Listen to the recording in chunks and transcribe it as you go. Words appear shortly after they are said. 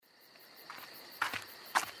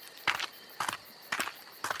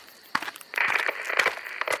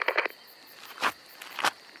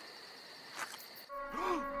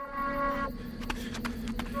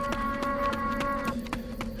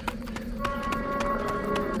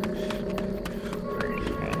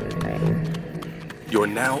You're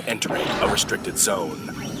now entering a restricted zone.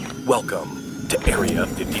 Welcome to Area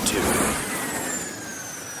 52.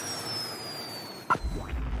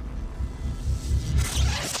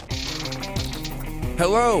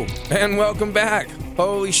 Hello, and welcome back.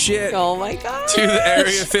 Holy shit. Oh my God. To the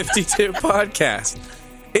Area 52 podcast.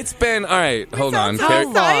 It's been, all right, hold on. So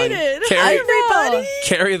excited. Everybody.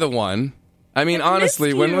 Carry the one. I mean,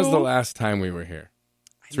 honestly, when was the last time we were here?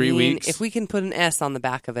 3 weeks? If we can put an S on the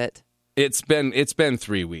back of it. It's been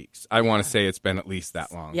 3 weeks. I want to say it's been at least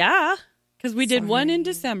that long. Yeah, because we did one in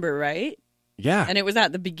December, right? Yeah. And it was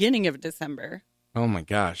at the beginning of December. Oh my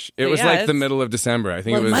gosh. It But was yeah, like the it's- middle of December. I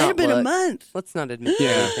think Well, it it was. might have been a What? month. Let's not admit Yeah.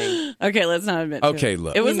 anything. Okay, let's not admit. Okay, to it.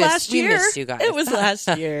 look. It was We last year. missed you guys. It was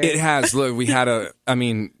last year. It has. Look, we had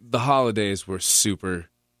the holidays were super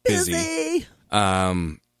busy.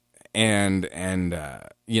 And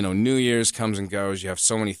New Year's comes and goes. You have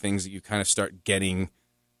so many things that you kind of start getting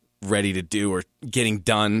ready to do or getting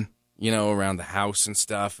done, around the house and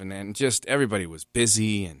stuff. And then just everybody was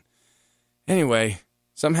busy. And anyway,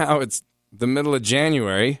 somehow it's the middle of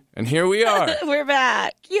January, and here we are. We're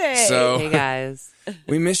back. Yay. So Hey, guys.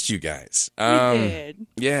 we missed you guys. We did.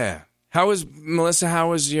 Yeah. Melissa?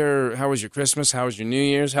 How was your Christmas? How was your New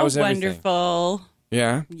Year's? How was everything? Wonderful.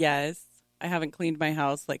 Yeah. Yes. I haven't cleaned my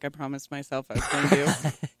house like I promised myself I was going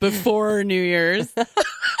to before New Year's.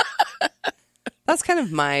 That's kind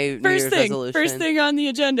of my New Year's resolution. First thing on the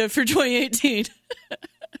agenda for 2018.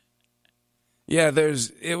 Yeah,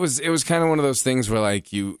 it was kind of one of those things where like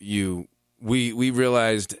we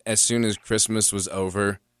realized as soon as Christmas was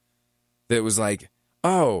over that it was like,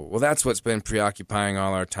 oh, well that's what's been preoccupying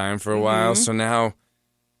all our time for a while. So now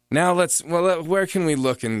where can we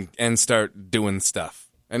look and start doing stuff?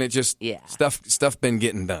 And it just stuff been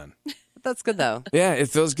getting done. That's good, though. Yeah, it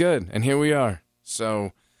feels good. And here we are.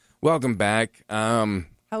 So, welcome back. How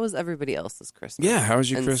was everybody else's Christmas? Yeah, how was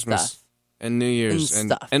your and Christmas stuff? and New Year's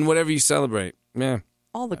And stuff. and whatever you celebrate? Yeah.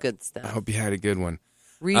 All the good I stuff. hope you had a good one.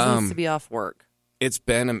 Reasons to be off work. It's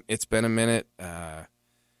been a minute.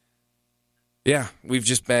 Yeah, we've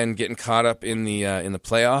just been getting caught up in the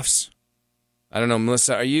playoffs. I don't know,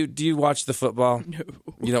 Melissa. Do you watch the football? No.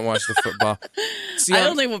 You don't watch the football. See, I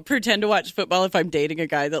only will pretend to watch football if I'm dating a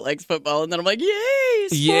guy that likes football, and then I'm like, yay,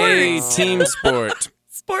 sports. Yay, team sport.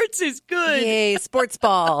 Sports is good. Yay, sports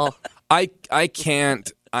ball. I can't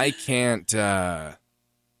claim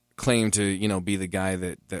to be the guy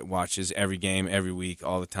that watches every game every week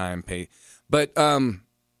all the time. But I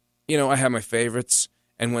have my favorites,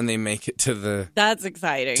 and when they make it to the That's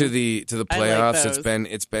exciting. to the I like playoffs, those.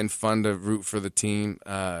 it's been fun to root for the team,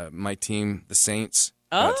 my team, the Saints.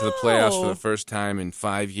 Got to the playoffs for the first time in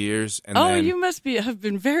 5 years, and then you must have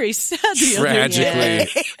been very sad the Tragically. other day.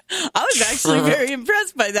 I was actually very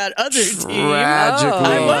impressed by that other team. Tragically.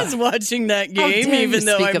 I was watching that How game, dare you even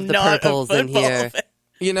though speak I'm of the not a purples in football here. fan.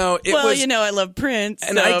 it Well, was. I love Prince,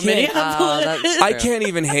 And so I can't- Minneapolis. that's I true. can't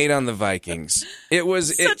even hate on the Vikings. It was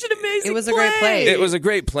Such an amazing It was a great play. It was a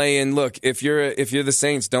great play, and look, if you're the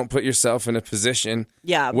Saints, don't put yourself in a position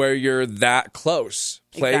where you're that close.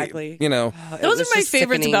 Play, Exactly. It Those was are my just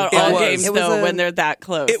favorites sickening. about It all was. games, It was though, a- when they're that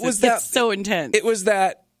close. It was It's that- so intense. It was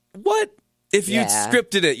that what? If you'd Yeah.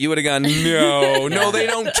 scripted it, you would have gone, no, they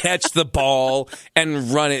don't catch the ball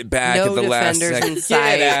and run it back No at the last defenders second. in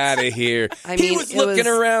sight. Get out of here. I He mean, was it looking was-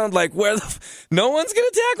 around like, no one's going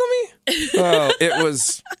to tackle me? Oh, it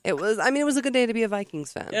was. It was a good day to be a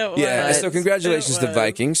Vikings fan. It was. Yeah, so congratulations It to was.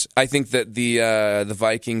 Vikings. I think that the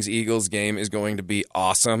Vikings-Eagles game is going to be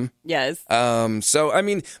awesome. Yes. So I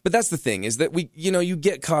mean, but that's the thing is that you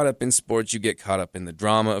get caught up in sports, you get caught up in the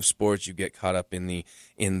drama of sports, you get caught up in the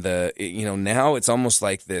now it's almost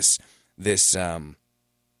like this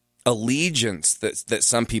allegiance that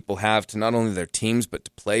some people have to not only their teams but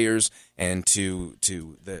to players and to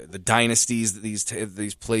the dynasties that these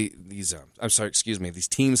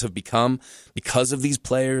teams have become because of these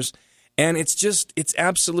players, and it's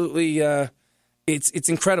absolutely it's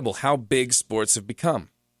incredible how big sports have become.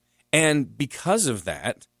 And because of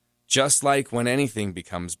that, just like when anything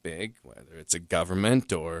becomes big, whether it's a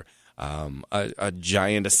government or a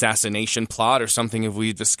giant assassination plot or something that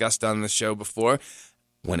we've discussed on the show before,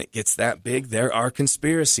 when it gets that big, there are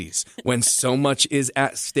conspiracies. When so much is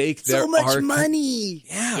at stake, there are money.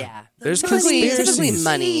 Yeah. There's Typically conspiracies.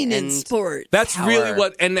 money and sport. That's power. really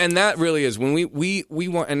what, and that really is when we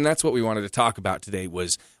want, and that's what we wanted to talk about today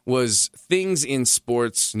was things in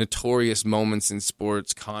sports, notorious moments in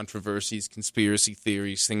sports, controversies, conspiracy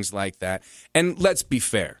theories, things like that. And let's be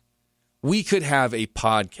fair, we could have a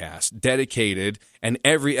podcast dedicated, and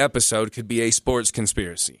every episode could be a sports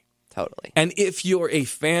conspiracy. Totally. And if you're a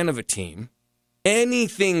fan of a team,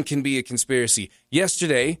 Anything can be a conspiracy.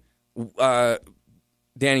 Yesterday,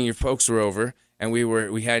 Danny, your folks were over, and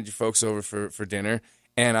we had your folks over for dinner,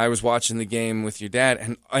 and I was watching the game with your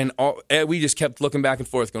dad, and we just kept looking back and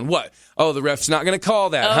forth, going, "What? Oh, the ref's not going to call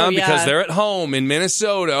that, huh? Yeah. Because they're at home in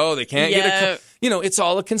Minnesota. Oh, they can't get a Yeah. call." You know, it's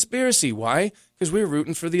all a conspiracy. Why? Because we were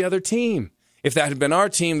rooting for the other team. If that had been our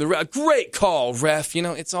team, great call, ref. You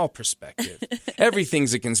know, it's all perspective.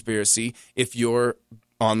 Everything's a conspiracy if you're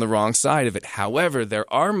on the wrong side of it. However,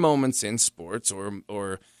 there are moments in sports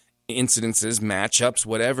or incidences, matchups,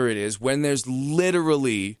 whatever it is, when there's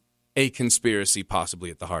literally a conspiracy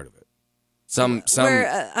possibly at the heart of it.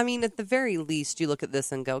 Where, I mean, at the very least, you look at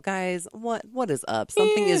this and go, guys, what is up?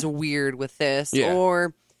 Something is weird with this. Yeah.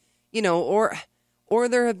 Or, you know, or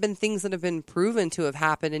there have been things that have been proven to have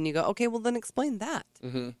happened, and you go, okay, well, then explain that.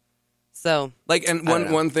 Mm-hmm. So, like, and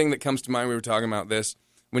one thing that comes to mind, we were talking about this,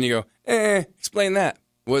 when you go, explain that,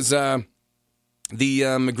 was the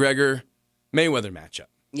McGregor-Mayweather matchup.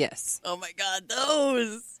 yes. Oh my God,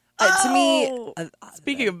 those. To me,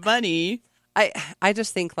 Speaking of money, I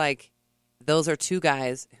just think, like, those are two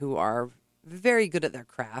guys who are very good at their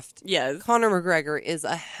craft. yes. Conor McGregor is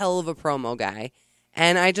a hell of a promo guy.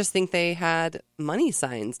 And I just think they had money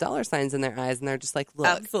signs, dollar signs in their eyes. And they're just like, look,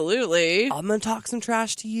 Absolutely. I'm going to talk some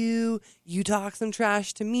trash to you. You talk some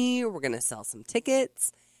trash to me. We're going to sell some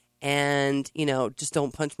tickets. And, you know, just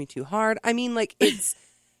don't punch me too hard. I mean, like, it's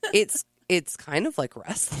kind of like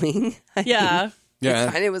wrestling. I Yeah. mean,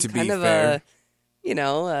 Yeah, it was to be kind of fair. a, you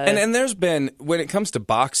know. And there's been, when it comes to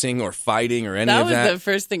boxing or fighting or any That of was that, the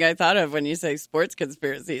first thing I thought of when you say sports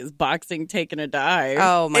conspiracy is boxing taking a dive.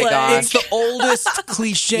 Oh, my Like, gosh. it's the oldest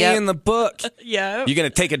cliche Yep. in the book. Yeah. You're going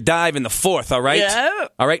to take a dive in the fourth, all right? Yeah.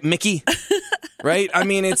 All right, Mickey? Right? I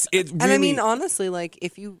mean, it really... And I mean, honestly, like,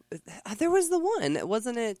 if you, there was the one,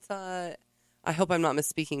 wasn't it, I hope I'm not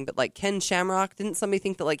misspeaking, but like Ken Shamrock, didn't somebody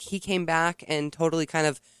think that like he came back and totally kind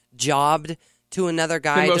of jobbed to another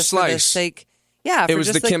guy Kimbo just for the Slice. sake? Yeah, it for was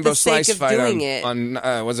just the like, Kimbo the sake Slice of fight doing it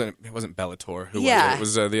wasn't Bellator. Who Yeah.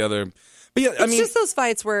 was it? It was the other... But yeah, I It's mean... just those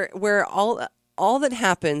fights where all that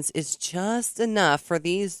happens is just enough for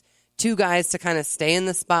these two guys to kind of stay in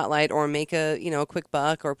the spotlight or make a quick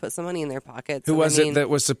buck or put some money in their pockets. Who And was I mean, it that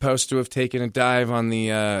was supposed to have taken a dive on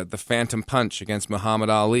the Phantom Punch against Muhammad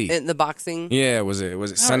Ali? in the boxing? Yeah, was it I don't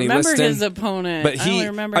Sonny remember Liston? his opponent. But I only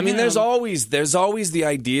remember I mean, him. there's always the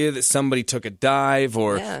idea that somebody took a dive,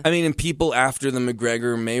 or Yeah. I mean, and people after the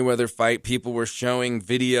McGregor Mayweather fight, people were showing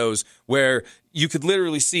videos where you could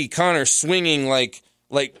literally see Conor swinging like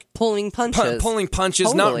Pulling punches. pulling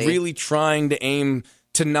punches, Totally. not really trying to aim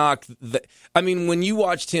to knock the. I mean, when you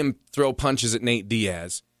watched him throw punches at Nate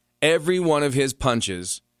Diaz, every one of his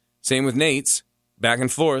punches, same with Nate's, back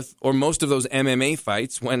and forth, or most of those MMA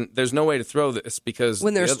fights, when there's no way to throw this because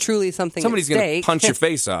when there's truly something somebody's at going stake. to punch your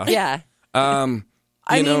face off. Yeah.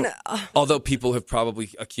 You I know, mean, although people have probably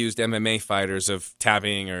accused MMA fighters of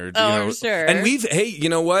tapping or, I'm sure. And you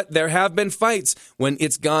know what? There have been fights when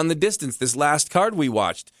it's gone the distance. This last card we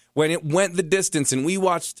watched, when it went the distance, and we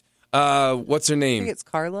watched, what's her I name? think it's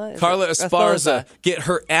Carla. Is Carla it? Esparza get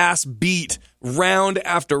her ass beat round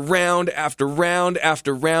after round after round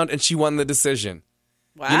after round, and she won the decision.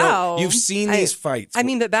 wow. You know, you've seen these fights. I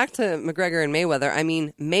mean, but back to McGregor and Mayweather. I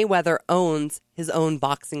mean, Mayweather owns his own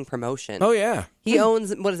boxing promotion. oh, yeah. He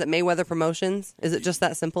owns, what is it, Mayweather Promotions? Is it just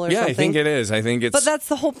that simple or Yeah, something? I think it is. I think it's. But that's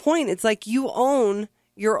the whole point. It's like you own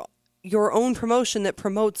your own promotion that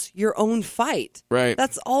promotes your own fight. Right.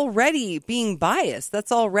 That's already being biased.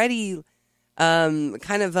 That's already kind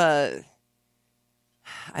of a,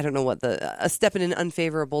 I don't know what a step in an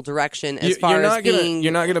unfavorable direction as far as being.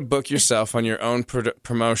 You're not gonna book yourself on your own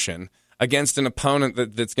promotion against an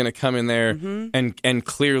opponent that's gonna come in there Mm-hmm. and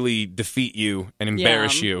clearly defeat you and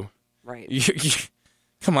embarrass Yeah. you. Right.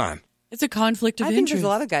 Come on. It's a conflict of I think interest. there's a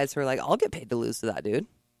lot of guys who are like, I'll get paid to lose to that dude.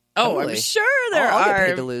 Oh, Totally. I'm sure there I'll are. get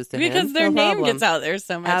paid to lose to him. because their No name problem. gets out there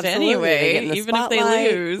so much Absolutely. They anyway, get in the even if they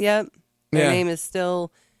spotlight. lose. Yep. Their Yeah. name is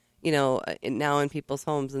still, now in people's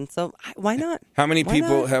homes. And so why not? How many Why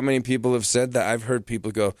people? not? How many people have said that? I've heard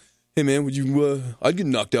people go, "Hey man, would you? I'd get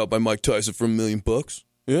knocked out by Mike Tyson for $1 million.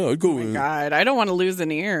 Yeah, I'd go." God, I don't want to lose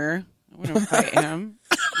an ear. I want to fight him.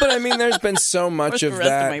 But I mean, there's been so much What's of the rest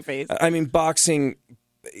of that. my face? I mean, boxing,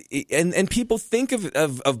 and people think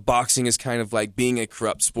of boxing as kind of like being a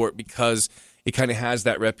corrupt sport because it kind of has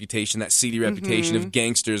that reputation, that seedy reputation of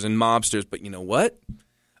gangsters and mobsters. But you know what?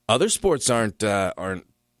 Other sports aren't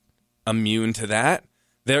immune to that.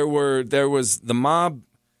 There was the mob.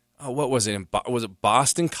 Oh, what was it? Was it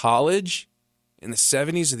Boston College in the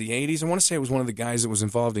 70s or the 80s? I want to say it was one of the guys that was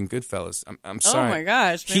involved in Goodfellas. I'm sorry. Oh my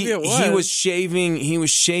gosh, maybe it was. He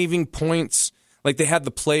was shaving points Like they had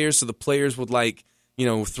the players, so the players would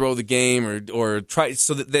throw the game or try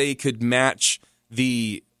so that they could match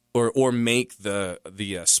the or make the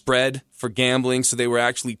spread for gambling. So they were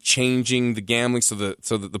actually changing the gambling so that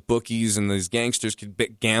the bookies and these gangsters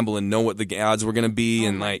could gamble and know what the odds were going to be.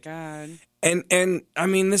 Oh my God. And I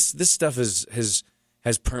mean this stuff has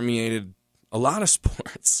permeated a lot of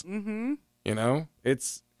sports. Mm-hmm.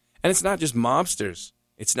 It's not just mobsters.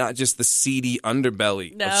 It's not just the seedy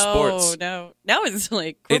underbelly of sports. No. Now it's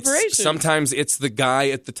like corporations. Sometimes it's the guy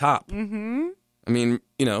at the top. Mm-hmm. I mean,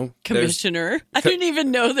 commissioner. I didn't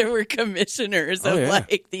even know there were commissioners of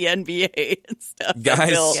like the NBA and stuff.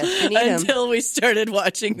 Guys, until we started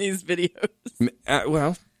watching these videos.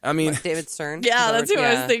 David Stern. Yeah, that's who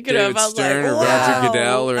I was thinking David of. I was Stern like, or wow. Roger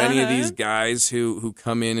Goodell or any of these guys who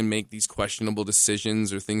come in and make these questionable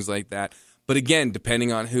decisions or things like that. But again,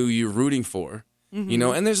 depending on who you're rooting for,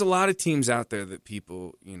 and there's a lot of teams out there that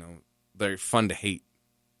people, they're fun to hate,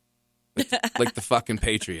 like the fucking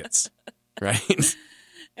Patriots. Right.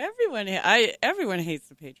 Everyone hates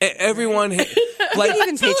the Patriots. Everyone, like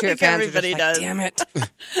even Patriot fans, everybody does. Damn it!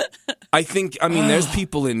 There's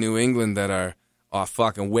people in New England that are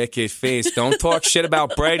fucking wicked face. Don't talk shit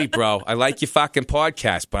about Brady, bro. I like your fucking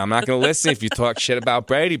podcast, but I'm not going to listen if you talk shit about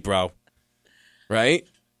Brady, bro. Right?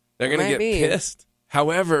 They're going to get pissed.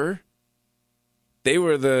 However, they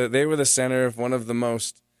were the center of one of the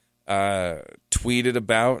most tweeted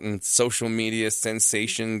about and social media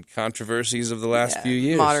sensation controversies of the last few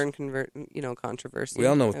years. Modern controversy. We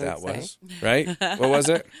all know what that was, right? What was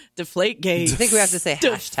it? Deflategate. I think we have to say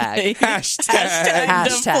hashtag. Hashtag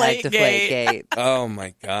Deflategate. Oh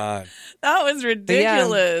my God. That was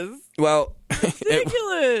ridiculous. Well,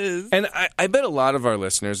 ridiculous. And I bet a lot of our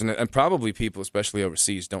listeners, and probably people, especially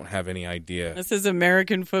overseas, don't have any idea. This is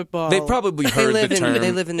American football. They probably heard the term.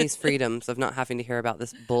 They live in these freedoms of not having to hear about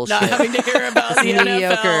this bullshit. Not having to hear about the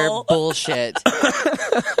mediocre NFL. bullshit.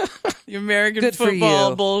 The American Good for football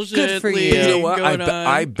you. bullshit. Good for you. You know what?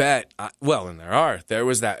 I bet. There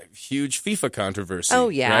was that huge FIFA controversy. Oh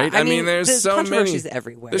yeah, right? I mean, there's so many controversies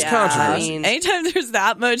everywhere. There's controversy. Anytime there's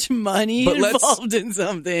that much money involved in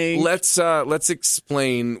something, let's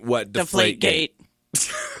explain what Deflategate.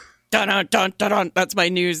 Dun, dun, dun, dun, dun. That's my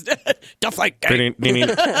news.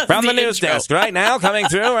 Deflategate. From the news desk right now, coming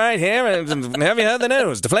through right here. And have you heard the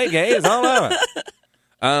news? Deflategate is all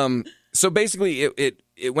over. So basically,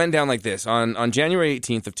 it went down like this. On January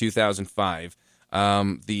 18th of 2005,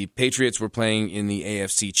 the Patriots were playing in the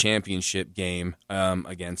AFC Championship game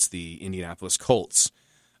against the Indianapolis Colts.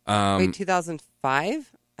 Wait,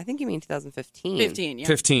 2005? I think you mean 2015. 15, yeah.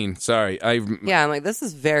 15, sorry. Yeah, I'm like, this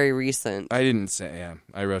is very recent. I didn't say,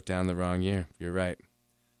 I wrote down the wrong year. You're right.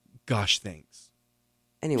 Gosh, thanks.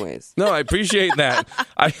 Anyways. No, I appreciate that.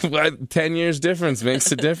 10 years difference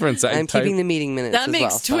makes a difference. I'm keeping the meeting minutes That as makes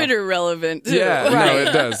well, so. Twitter relevant, too. Yeah, Right. no,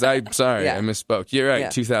 it does. I'm sorry, Yeah. I misspoke. You're right, Yeah.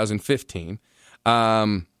 2015.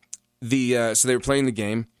 So they were playing the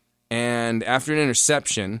game, and after an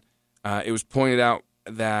interception, it was pointed out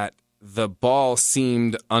that the ball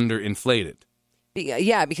seemed underinflated.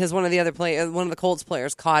 Yeah, because one of the Colts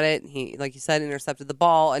players caught it. He, like you said, intercepted the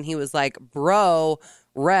ball, and he was like, "Bro,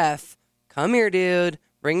 ref, come here, dude.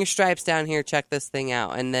 Bring your stripes down here. Check this thing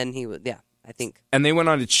out." And then he would, I think. And they went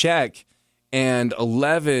on to check, and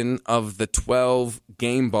 11 of the 12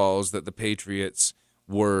 game balls that the Patriots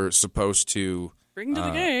were supposed to Bring to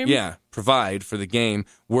the game. provide for the game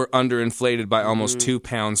were underinflated by almost 2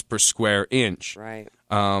 pounds per square inch. Right.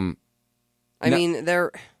 No. mean,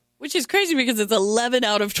 they're Which is crazy because it's 11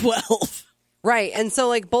 out of 12. right, and so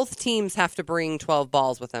like both teams have to bring 12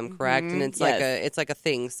 balls with them, correct? And it's like a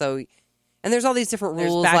thing. So, and there's all these different There's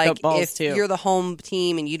rules. backup Like balls, if too. you're the home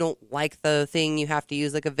team and you don't like the thing, you have to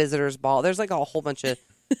use like a visitor's ball. There's like a whole bunch of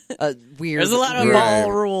weird. There's a lot of weird-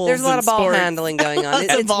 ball rules. There's a lot in of ball sports. handling going on.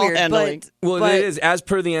 And It's ball weird, handling. but It is. As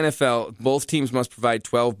per the NFL, both teams must provide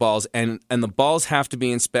 12 balls, and the balls have to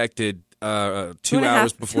be inspected 2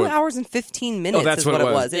 hours before. 2 hours and 15 minutes that's is what what it it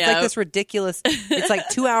was. was. It's Yeah. like this ridiculous. It's like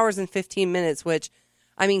 2 hours and 15 minutes, which,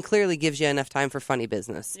 I mean, clearly gives you enough time for funny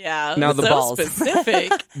business. Yeah. Now the so balls.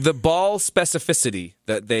 specific. The ball specificity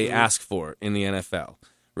that they ask for in the NFL.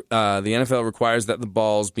 The NFL requires that the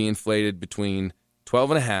balls be inflated between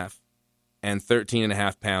 12.5 and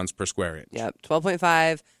 13.5 pounds per square inch. Yep,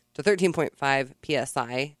 12.5 to 13.5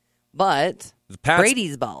 psi. But The Pats,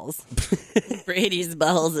 Brady's balls. Brady's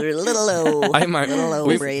balls are a little low.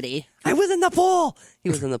 we've- Brady. I was in the pool. He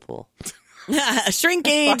was in the pool.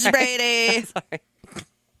 Shrinkage, Brady. Sorry.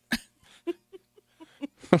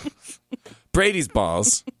 Brady's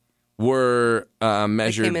balls were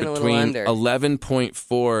measured came in a little between under.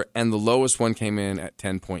 11.4 and the lowest one came in at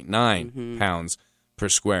 10.9 Mm-hmm. pounds per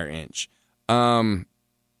square inch.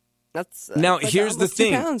 That's Now, like here's the almost 2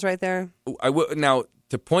 thing. pounds right there. Now,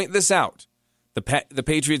 to point this out, the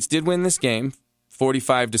Patriots did win this game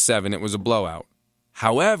 45-7. It was a blowout.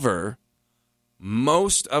 However,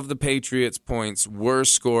 most of the Patriots' points were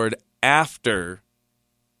scored after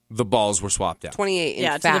the balls were swapped out. 28. In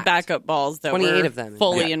Yeah, to fact. the backup balls that 28 were of them.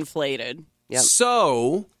 fully Yeah. inflated. Yep.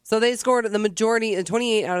 So, So they scored the majority,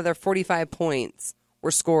 28 out of their 45 points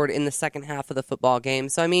were scored in the second half of the football game.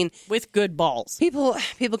 So I mean, With good balls. people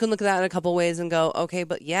can look at that in a couple ways and go, okay,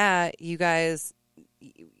 but yeah, you guys,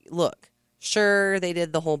 look, sure they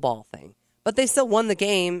did the whole ball thing, but they still won the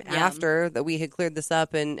game Yeah. after that we had cleared this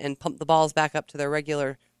up and pumped the balls back up to their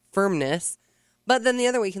regular firmness. But then the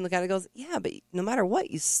other way you can look at it goes, yeah, but no matter what,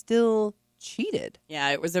 you still cheated. Yeah,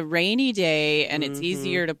 it was a rainy day, and Mm-hmm. it's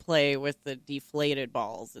easier to play with the deflated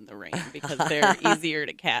balls in the rain because they're easier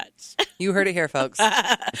to catch. You heard it here, folks.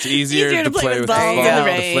 it's easier, Easier to play with balls in the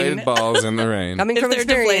rain. deflated balls in the rain. Coming If from they're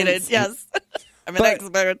experience, deflated, yes. I'm an But-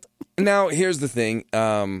 expert. Now, here's the thing.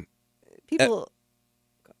 people.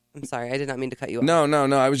 I'm sorry, I did not mean to cut you off. No.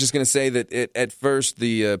 I was just going to say that at first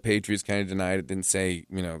the Patriots kind of denied it. Didn't say,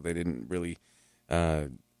 they didn't really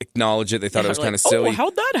acknowledge it. They thought it was kind of silly. Oh,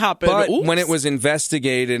 how'd that happen? But Oops. when it was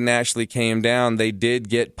investigated and actually came down, they did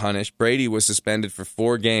get punished. Brady was suspended for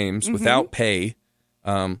 4 games Mm-hmm. without pay.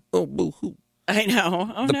 Boo-hoo. I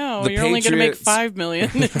know. Oh, no. the You're only going to make Patriots- $5 million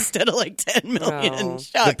instead of like $10 million. Oh. The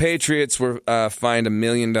Shucks. Patriots were fined $1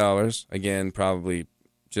 million. Again, probably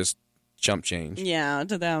just chump change. Yeah,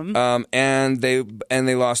 to them. And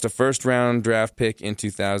they lost a first round draft pick in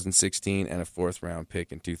 2016 and a 4th round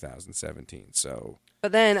pick in 2017. So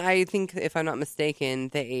But then I think, if I'm not mistaken,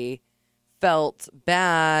 they felt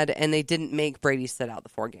bad and they didn't make Brady sit out the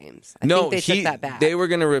 4 games. I think they took that back. They were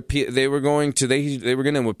going to repeal. They were going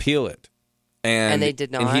to appeal it, And they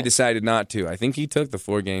did And he not? decided not to. I think he took the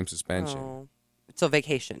 4-game suspension. Oh. So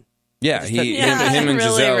vacation. Yeah, Just took- him and really,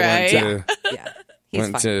 Giselle right? went to. Yeah, he's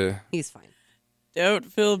Went fine. to- He's fine. Don't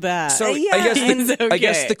feel bad. So Yeah, I guess He's I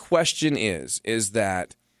guess okay. the question is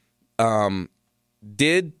that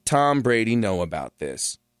did Tom Brady know about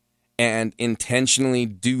this and intentionally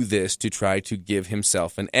do this to try to give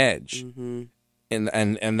himself an edge? Mm-hmm.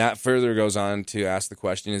 And that further goes on to ask the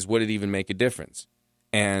question is, would it even make a difference?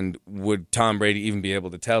 And would Tom Brady even be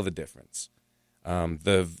able to tell the difference?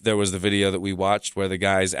 There was the video that we watched where the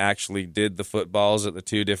guys actually did the footballs at the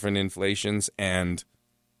 2 different inflations, and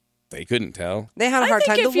they couldn't tell. They had a hard I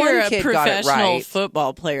think time. if The you're one a kid got it professional right.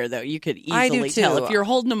 football player, though, you could I do easily tell too. if you're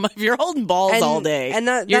holding balls And- all day. and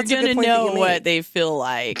that- you're that's a good gonna point that know you what make. they feel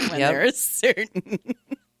like when Yep. they're a certain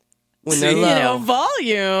when they're See? low.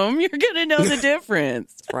 volume. You're gonna know the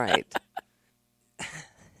difference. Right.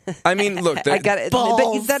 I mean, look, I got it. But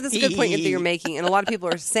Balls that is a good point that you're deep. making. And a lot of people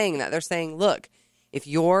are saying that. They're saying, look, if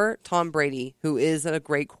you're Tom Brady, who is a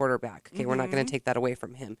great quarterback, okay, we're not going to take that away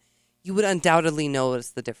from him, you would undoubtedly notice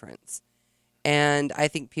the difference. And I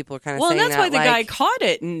think people are kind of Well, saying and that's why that, the guy like, caught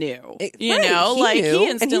it and knew. Right, He knew, and he's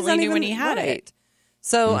instantly not knew when even- he had right. it.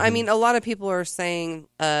 So, I mean, a lot of people are saying,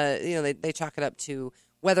 they chalk it up to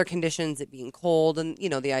weather conditions, it being cold, and,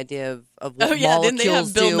 the idea of what Oh yeah, then they molecules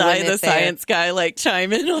have Bill do Nye, and the if they're- science guy, like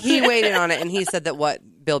chime in. On He it. weighed in on it, and he said that what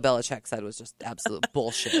Bill Belichick said was just absolute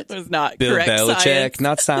bullshit. It was not Bill correct Belichick, science.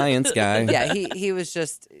 not science guy. Yeah,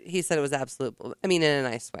 he said it was absolute. I mean, in a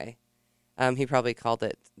nice way. He probably called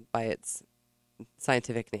it by its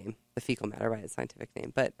scientific name, the fecal matter by its scientific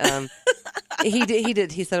name. But he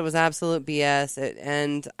did. He said it was absolute BS.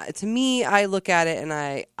 And to me, I look at it and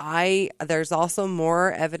I there's also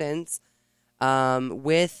more evidence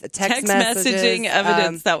with text messages, messaging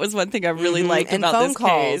evidence. That was one thing I really liked and about phone this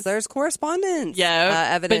calls. case. There's correspondence. Yeah,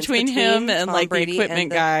 evidence between him and, Tom like, the Brady equipment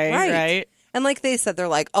and guy, right? And like they said, they're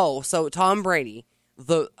like, oh, so Tom Brady,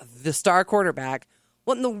 the star quarterback,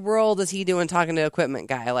 what in the world is he doing talking to equipment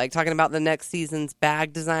guy? Like talking about the next season's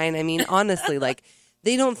bag design? I mean, honestly, like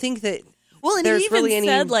they don't think that. Well, and there's he even really any-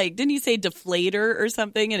 said, like, didn't he say deflator or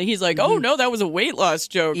something? And he's like, oh, no, that was a weight loss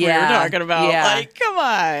joke we were Yeah, talking about. yeah. Like, come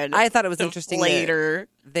on. I thought it was interesting that Deflator.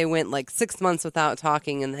 they went like 6 months without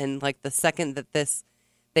talking, and then like the second that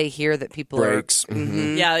they hear that people Breaks. are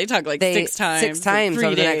Mhm. Yeah, they talk like they 6 times. in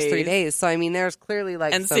over the next 3 days. days. So I mean, there's clearly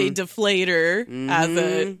like And some, say deflator as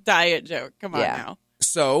a diet joke. Come on Yeah. now.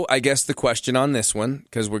 So I guess the question on this one,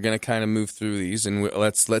 because we're going to kind of move through these, and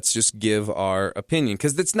let's just give our opinion,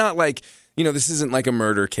 because it's not like this isn't like a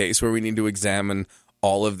murder case where we need to examine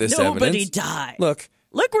all of this Nobody evidence. died. Look,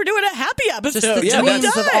 look, we're doing a happy episode. Just the Yeah, dreams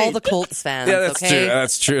that's- of all the Colts fans. Yeah, that's okay? true.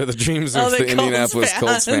 That's true. The dreams Oh, of the the Colts Indianapolis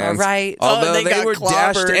Colts fans. fans. Right. Although Oh, they they got were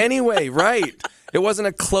dashed clobbered. anyway, right. It wasn't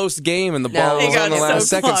a close game and the ball They was on got the last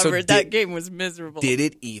so second. So clobbered. That game was miserable. did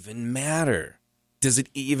it even matter? Does it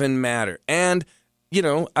even matter? And,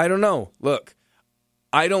 I don't know. Look,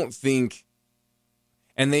 I don't think...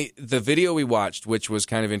 And the video we watched, which was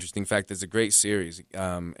kind of interesting, in fact, it's a great series,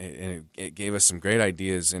 and it gave us some great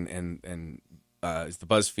ideas, and it's the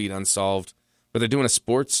BuzzFeed Unsolved, but they're doing a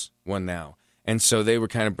sports one now, and so they were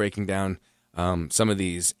kind of breaking down some of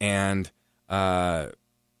these, and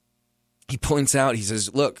he points out, he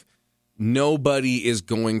says, look, nobody is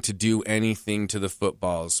going to do anything to the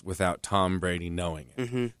footballs without Tom Brady knowing it.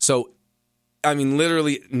 Mm-hmm. So, I mean,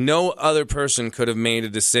 literally, no other person could have made a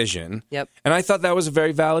decision. Yep. And I thought that was a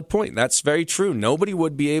very valid point. That's very true. Nobody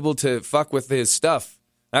would be able to fuck with his stuff.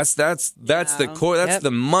 That's the core. That's Yep.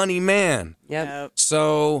 the money man. Yep.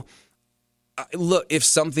 So, look, if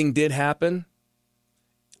something did happen,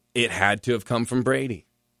 it had to have come from Brady.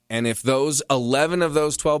 And if those 11 of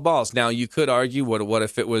those 12 balls, now you could argue, what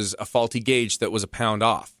if it was a faulty gauge that was a pound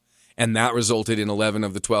off, and that resulted in 11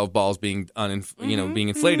 of the 12 balls being being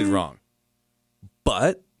inflated wrong.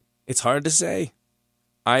 But it's hard to say.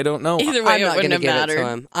 I don't know. Either way, I'm it not going wouldn't to have give it to mattered.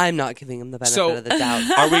 him. I'm not giving him the benefit So, of the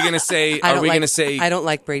doubt. Are we going to say? I Are don't we like- going to say? I don't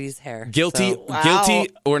like Brady's hair. Guilty, so Wow.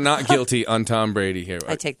 guilty or not guilty on Tom Brady here?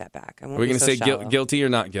 I take that back. I won't Are we be going to so say shallow. guilty or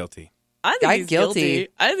not guilty? I think I'm he's guilty. guilty.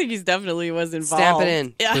 I think he's definitely was involved. Stamp it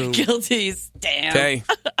in. Yeah, Boom. guilty. Stamp. Okay,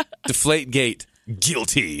 Deflate Gate,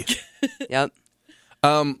 guilty. Yep.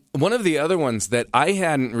 One of the other ones that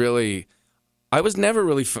I was never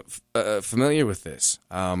really familiar with this.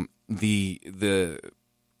 The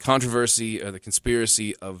controversy or the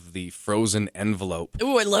conspiracy of the frozen envelope.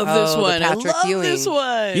 Ooh, I love Oh, this the one. I Patrick love Ewing. this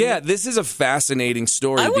one. Yeah, this is a fascinating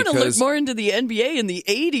story I want to look because more into the NBA in the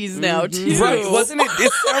 80s now, too. right, wasn't it?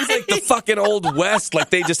 It sounds like the fucking old West. Like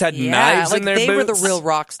they just had Yeah, knives like in their they boots. were the real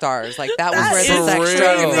rock stars. Like that was That where is the sex,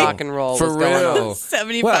 drug, and real. rock and roll For was going real. on.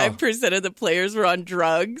 75% of the players were on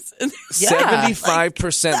drugs.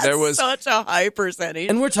 75%. There was such a high percentage.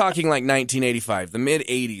 And we're talking like 1985, the mid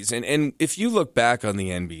 80s. And if you look back on the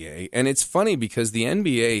NBA, and it's funny because the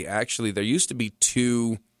NBA actually, there used to be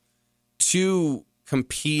two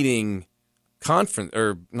competing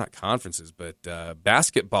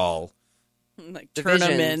basketball. Like Divisions.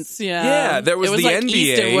 tournaments, yeah. Yeah, there was it was the like NBA.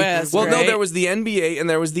 East and West, well, no, right? there was the NBA and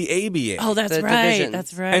there was the ABA. Oh, that's The right. divisions.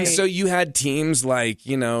 That's right. And so you had teams like,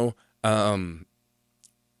 the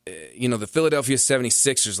Philadelphia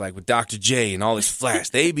 76ers, like with Dr. J and all this flash.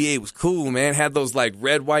 The ABA was cool, man. Had those like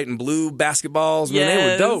red, white, and blue basketballs. Man,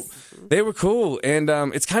 they were dope. They were cool. And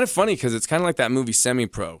it's kind of funny because it's kind of like that movie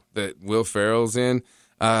Semi-Pro that Will Ferrell's in.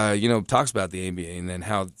 Talks about the ABA and then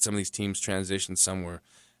how some of these teams transitioned. Some were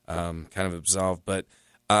kind of absolved. But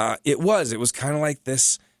it was kind of like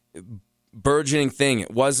this burgeoning thing.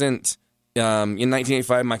 It wasn't in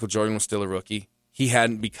 1985, Michael Jordan was still a rookie. He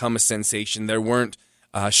hadn't become a sensation. There weren't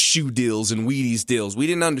shoe deals and Wheaties deals. We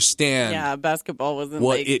didn't understand. yeah, basketball wasn't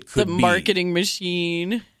what like it could the be. marketing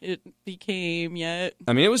machine it became yet.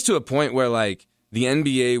 I mean, it was to a point where like the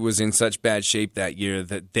NBA was in such bad shape that year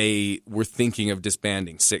that they were thinking of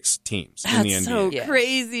disbanding 6 teams in the That's NBA. so Yeah.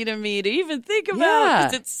 crazy to me to even think about Yeah.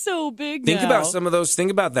 because it's so big Think now. about some of those.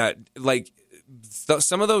 Think about that. Like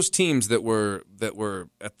some of those teams that were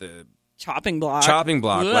at the chopping block. chopping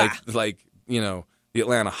block, Ugh. like the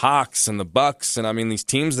Atlanta Hawks and the Bucks, and I mean these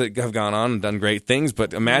teams that have gone on and done great things.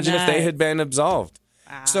 But imagine if they Nice. had been absolved.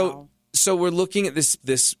 Wow. So we're looking at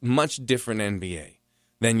this much different NBA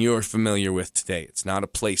than you're familiar with today. It's not a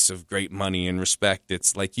place of great money and respect.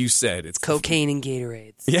 It's like you said, it's Cocaine and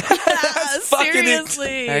Gatorades. Yeah, that's fucking it.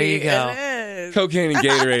 Seriously. There you go. It is. Cocaine and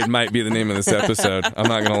Gatorade might be the name of this episode. I'm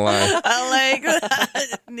not gonna lie. I like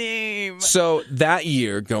that name. So that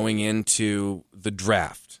year, going into the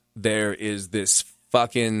draft, there is this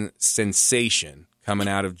fucking sensation coming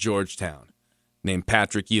out of Georgetown named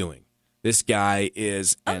Patrick Ewing. This guy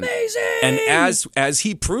is Amazing. and as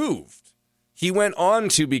he proved, he went on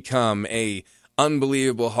to become a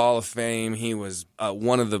unbelievable Hall of Fame. He was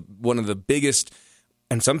one of the biggest,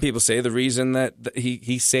 and some people say the reason that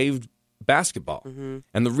he saved basketball.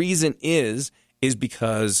 And the reason is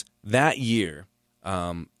because that year,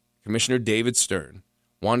 Commissioner David Stern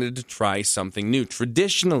wanted to try something new.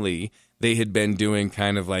 Traditionally, they had been doing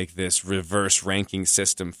kind of like this reverse ranking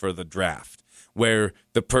system for the draft, where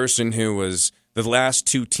the person who was the last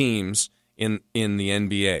 2 teams in the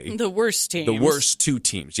NBA, The worst team. the worst 2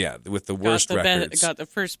 teams, yeah, with the worst records, got the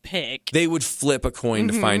first pick. they would flip a coin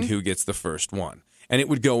to find who gets the first one. And it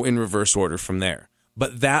would go in reverse order from there.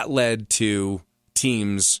 But that led to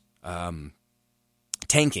teams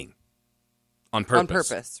tanking on purpose. On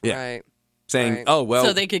purpose, Yeah. right. Saying, Right. oh, well,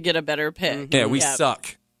 so they could get a better pick. yeah, we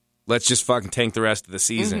suck. Let's just fucking tank the rest of the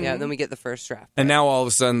season. Yeah, then we get the first draft. And now all of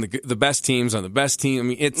a sudden, the best teams on the best team. I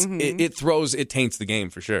mean, it taints the game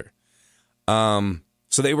for sure.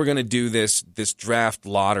 So they were going to do this draft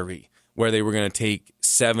lottery where they were going to take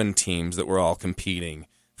 7 teams that were all competing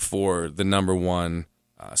for the number 1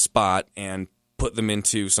 spot and put them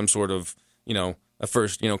into some sort of, a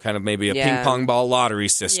first, kind of maybe a ping pong ball lottery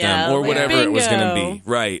system or whatever it was going to be.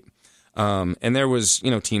 Right. And there was,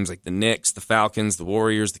 teams like the Knicks, the Falcons, the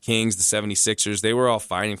Warriors, the Kings, the 76ers. They were all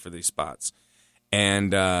fighting for these spots.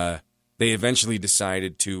 And they eventually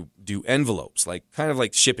decided to do envelopes, kind of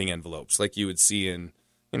like shipping envelopes, like you would see in,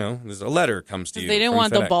 there's a letter comes to you. They didn't from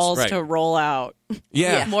want the FedEx. balls Right. to roll out.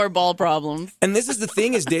 Yeah. More ball problems. And this is the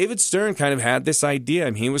thing is David Stern kind of had this idea.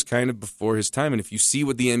 I mean, he was kind of before his time. And if you see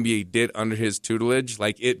what the NBA did under his tutelage,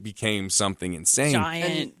 it became something insane.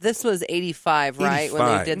 Giant. And this was 85, right, when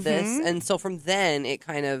 85. they did this? And so from then, it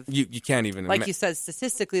kind of, You can't even like you said,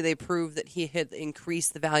 statistically, they proved that he had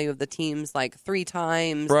increased the value of the teams 3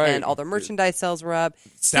 times, Right. and all their merchandise sales were up.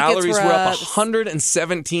 salaries tickets were up up.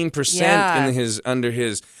 117% Yeah. under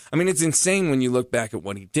his. I mean, it's insane when you look back at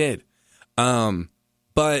what he did.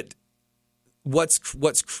 But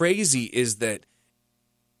what's crazy is that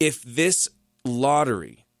if this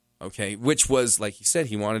lottery, okay, which was, like he said,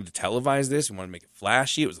 he wanted to televise this, he wanted to make it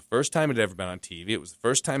flashy. It was the first time it had ever been on TV. It was the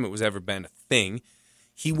first time it was ever been a thing.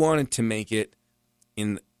 He wanted to make it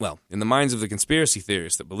in the minds of the conspiracy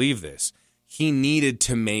theorists that believe this, he needed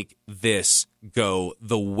to make this go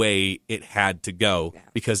the way it had to go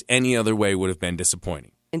because any other way would have been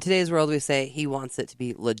disappointing. In today's world, we say he wants it to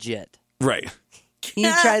be legit. Right. He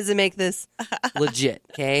tries to make this legit,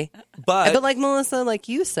 okay? But like Melissa, like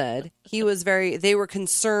you said, they were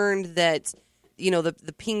concerned that,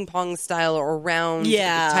 the ping pong style or round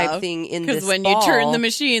type thing in this because when ball. you turn the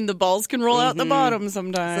machine, the balls can roll out the bottom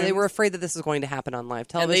sometimes. So they were afraid that this was going to happen on live and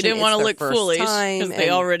television. they didn't It's want to their look first foolish time, because they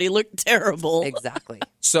and- already looked terrible. Exactly.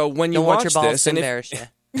 so when you Don't want watch your balls this, to and if embarrass you.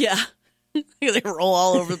 Yeah. They roll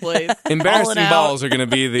all over the place. embarrassing Falling out. balls are going to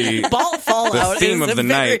be the Ball fallout theme is of the a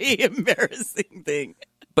night. very embarrassing thing.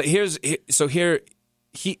 But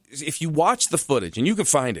if you watch the footage, and you can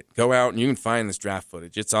find it, go out and you can find this draft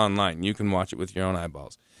footage. It's online. You can watch it with your own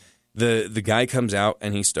eyeballs. The guy comes out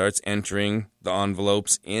and he starts entering the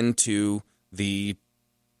envelopes into the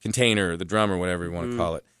container, the drum, or whatever you want to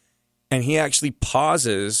call it. And he actually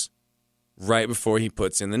pauses right before he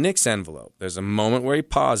puts in the Knicks envelope. There's a moment where he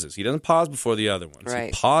pauses. He doesn't pause before the other ones. Right.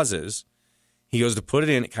 He pauses. He goes to put it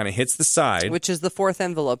in. It kind of hits the side. Which is the 4th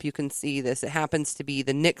envelope. You can see this. It happens to be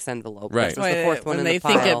the Knicks envelope. Right. This was the 4th one when in they the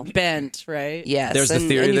pile. think it bent, right? Yes. There's the and,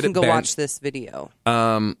 theory and you that can it go bent. watch this video.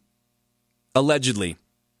 Allegedly,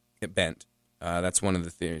 it bent. That's one of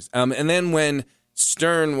the theories. And then when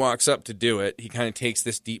Stern walks up to do it, he kind of takes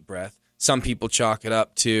this deep breath. Some people chalk it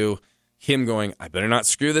up to him going, I better not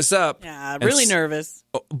screw this up. Yeah, And really nervous.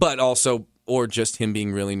 But also, or just him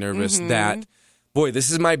being really nervous that, boy,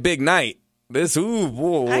 this is my big night. This,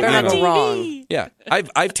 whoa, Better not go wrong. Yeah,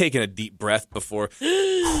 I've taken a deep breath before.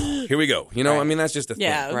 Here we go. I mean, that's just a thing.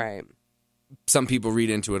 Yeah. Right. Some people read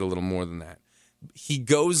into it a little more than that. He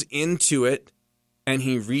goes into it and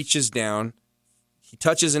he reaches down. He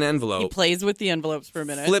touches an He envelope, plays with the envelopes for a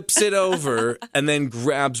minute. flips it over, and then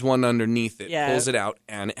grabs one underneath it, Yeah. pulls it out,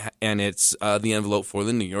 and it's the envelope for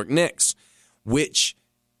the New York Knicks, which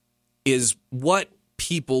is what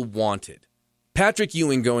people wanted. Patrick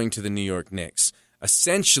Ewing going to the New York Knicks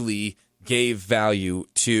essentially gave value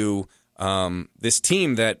to this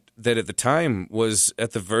team that at the time was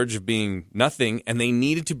at the verge of being nothing, and they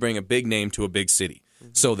needed to bring a big name to a big city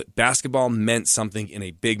so that basketball meant something in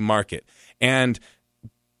a big market. And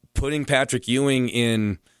putting Patrick Ewing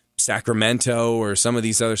in Sacramento or some of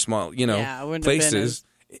these other small, Yeah, it wouldn't places,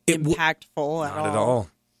 have been impactful not at all.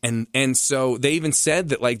 And so they even said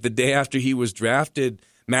that the day after he was drafted,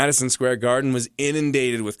 Madison Square Garden was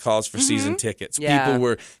inundated with calls for season tickets. Yeah. People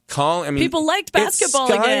were calling. I mean, People liked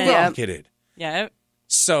basketball it again. skyrocketed. Yeah.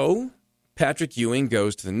 So Patrick Ewing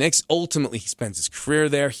goes to the Knicks. Ultimately, he spends his career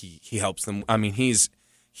there. He helps them. I mean, he's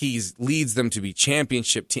leads them to be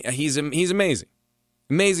championship team. He's amazing,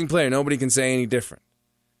 amazing player. Nobody can say any different.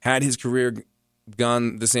 Had his career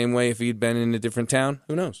gone the same way if he'd been in a different town,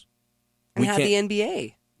 who knows? And had the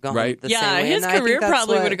NBA gone Right. the same Yeah, way. his And I think career that's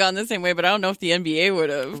probably what- would have gone the same way, but I don't know if the NBA would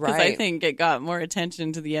have, because I Right. think it got more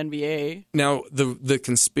attention to the NBA. Now, the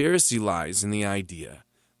conspiracy lies in the idea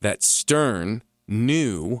that Stern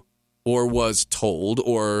knew or was told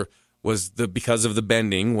or because of the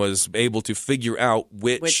bending, was able to figure out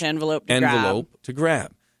which envelope to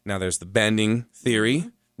grab. Now there's the bending theory.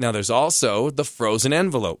 Now there's also the frozen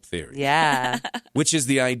envelope theory. Yeah. Which is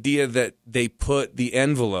the idea that they put the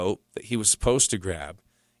envelope that he was supposed to grab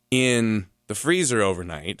in the freezer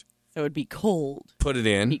overnight. So it would be cold. Put it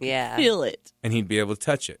in. Yeah. Feel it. And he'd be able to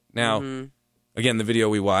touch it. Now, again, the video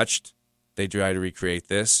we watched, they try to recreate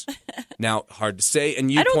this. Now, hard to say, and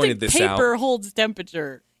you pointed this out. I don't think paper holds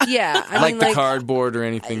temperature. Yeah. I like mean, the cardboard or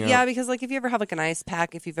anything else. Yeah, because like if you ever have like an ice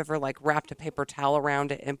pack, if you've ever like wrapped a paper towel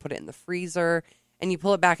around it and put it in the freezer and you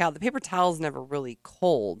pull it back out, the paper towel's never really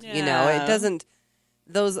cold. You know, it doesn't.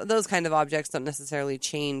 Those kind of objects don't necessarily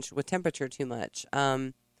change with temperature too much.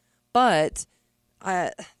 But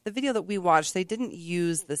the video that we watched, they didn't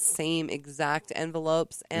use the same exact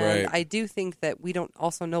envelopes, and I do think that we don't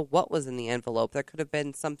also know what was in the envelope. There could have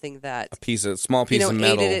been something that small piece of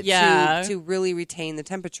metal, aided it to really retain the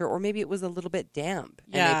temperature, or maybe it was a little bit damp,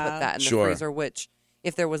 and they put that in the freezer. Which,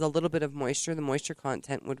 if there was a little bit of moisture, the moisture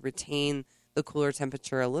content would retain the cooler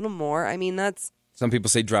temperature a little more. I mean, that's. Some people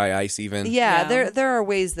say dry ice even. Yeah, there are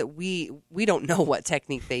ways that we don't know what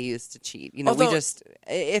technique they use to cheat. You know, Although, we just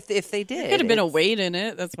if they did, There could have been a weight in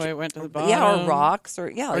it. That's why it went to the bottom. Yeah, or rocks,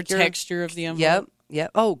 or like texture of the envelope.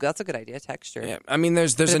 Yep. Oh, that's a good idea. Texture. Yeah, I mean,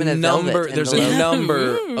 there's a number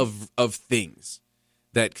of things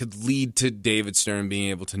that could lead to David Stern being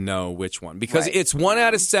able to know which one, because it's 1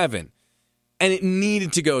 out of 7. And it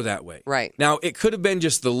needed to go that way. Right. Now, it could have been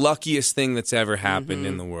just the luckiest thing that's ever happened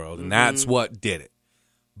in the world, and that's what did it.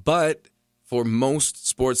 But for most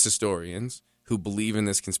sports historians who believe in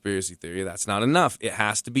this conspiracy theory, that's not enough. It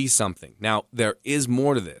has to be something. Now, there is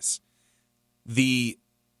more to this. The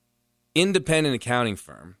independent accounting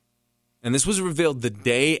firm, and this was revealed the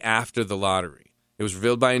day after the lottery. It was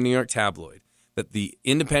revealed by a New York tabloid that the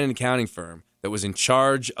independent accounting firm that was in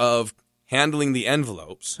charge of handling the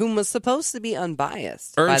envelopes, whom was supposed to be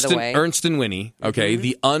unbiased, by the way. Ernst & Winnie,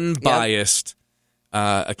 the unbiased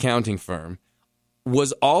accounting firm,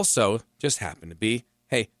 was also, just happened to be,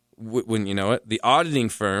 wouldn't you know it, the auditing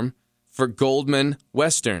firm for Goldman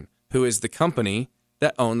Western, who is the company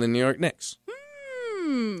that owned the New York Knicks.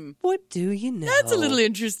 What do you know? That's a little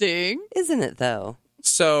interesting. Isn't it, though?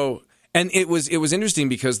 So, and it was interesting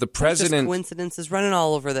because the president... Just coincidences running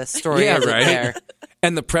all over this story. Yeah, right.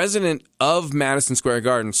 And the president of Madison Square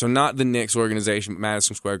Garden, so not the Knicks organization, but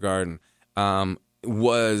Madison Square Garden,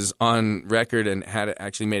 was on record and had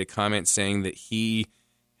actually made a comment saying that he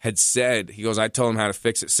had said, he goes, I told him how to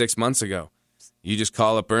fix it 6 months ago. You just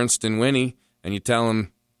call up Ernst & Winnie and you tell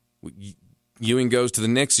him Ewing goes to the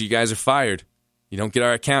Knicks, so you guys are fired. You don't get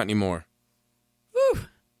our account anymore. Whew.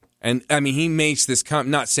 And, I mean, he makes this comment,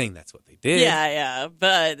 not saying that's what they did. Yeah,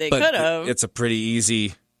 but they could have. It's a pretty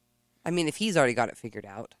easy... I mean, if he's already got it figured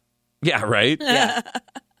out. Yeah, right? Yeah.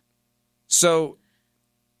 So,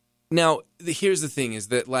 now, here's the thing is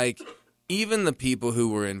that, like, even the people who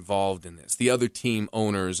were involved in this, the other team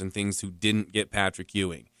owners and things who didn't get Patrick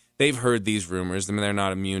Ewing, they've heard these rumors. I mean, they're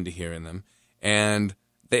not immune to hearing them. And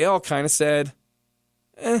they all kind of said,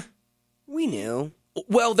 we knew.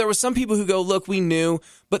 Well, there were some people who go, look, we knew.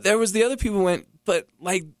 But there was the other people who went, but,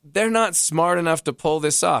 like, they're not smart enough to pull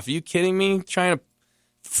this off. Are you kidding me? Trying to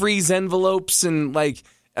freeze envelopes and, like,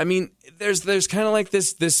 I mean, there's kind of like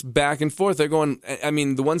this back and forth. They're going, I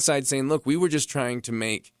mean, the one side saying, look, we were just trying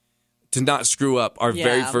to not screw up our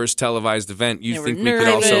very first televised event. You think we could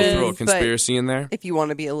also throw a conspiracy in there? If you want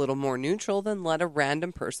to be a little more neutral, then let a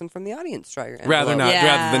random person from the audience try your envelope. Rather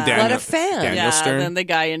than Daniel. Let a fan. Daniel Stern. Then the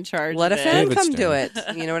guy in charge. Let a fan David come Stern. do it.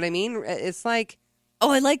 You know what I mean? It's like... Oh,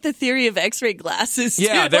 I like the theory of X-ray glasses, too.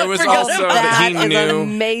 Yeah, there was also that that he knew.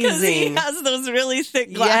 Amazing. He has those really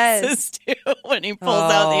thick glasses, too, when he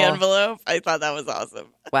pulls out the envelope. I thought that was awesome.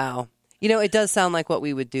 Wow. You know, it does sound like what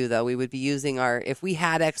we would do, though. We would be using if we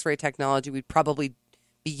had X-ray technology, we'd probably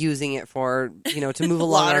be using it for, to move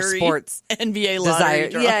along our sports NBA lottery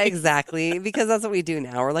desire. Yeah, exactly. Because that's what we do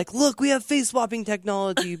now. We're like, look, we have face swapping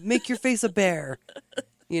technology. Make your face a bear.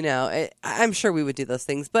 I'm sure we would do those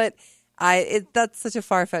things, but that's such a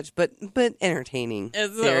far-fetched but entertaining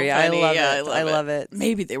it's theory. So funny. I love it.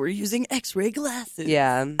 Maybe they were using X-ray glasses.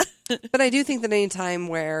 Yeah. But I do think that any time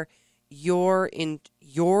where your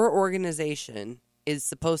organization is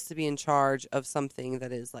supposed to be in charge of something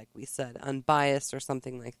that is, like we said, unbiased or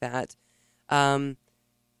something like that, I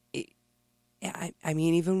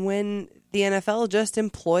mean, even when the NFL just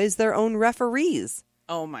employs their own referees.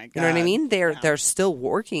 Oh, my God. You know what I mean? They're still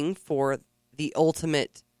working for the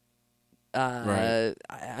ultimate... Right.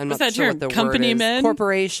 I'm not sure what the company word is. men?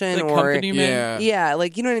 Corporation The or company men? yeah,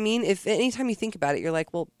 like you know what I mean. If anytime you think about it, you're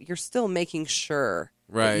like, well, you're still making sure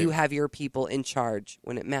Right. That you have your people in charge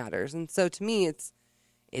when it matters. And so to me, it's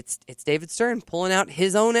David Stern pulling out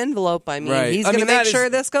his own envelope. I mean, Right. he's I going to mean, make that sure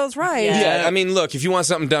is- this goes right. Yeah, I mean, look, if you want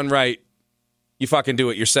something done right, you fucking do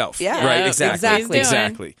it yourself. Yeah. Right. Yeah, Exactly. exactly.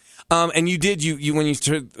 Exactly. And you did when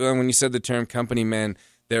you said the term company men,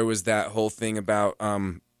 there was that whole thing about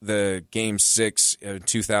the Game 6 in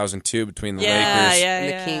 2002 between the Lakers And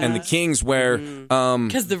the Kings. and the Kings, where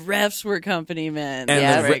Because the refs were company men. and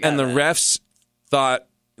Yeah. the refs thought,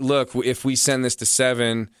 look, if we send this to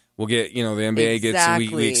 7, we'll get, the NBA we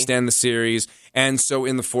Exactly. extend the series. And so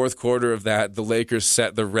in the fourth quarter of that, the Lakers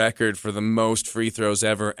set the record for the most free throws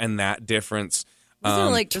ever, and that difference. Wasn't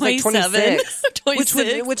it like It was like 27? 26,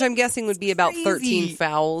 26? which I'm guessing would be about 13 Crazy.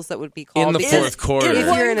 fouls that would be called In the because fourth quarter. If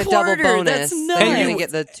you're in a double Quarter, bonus, that's then nuts. you're And going to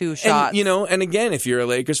get the 2 And, shots. and again, if you're a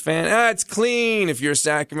Lakers fan, it's clean. If you're a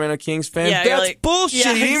Sacramento Kings fan, Yeah, you're that's like, bullshit.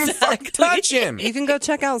 yeah, He didn't even fucking exactly. touch him. You can go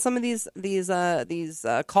check out some of these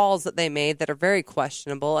calls that they made that are very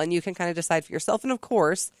questionable, and you can kind of decide for yourself. And of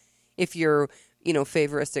course, if you're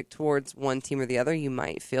favoristic towards one team or the other, you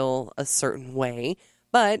might feel a certain way.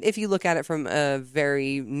 But if you look at it from a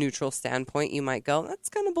very neutral standpoint, you might go, "That's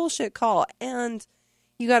kind of bullshit call." And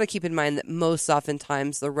you got to keep in mind that most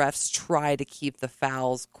oftentimes the refs try to keep the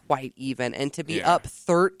fouls quite even, and to be Yeah. up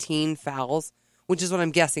 13 fouls, which is what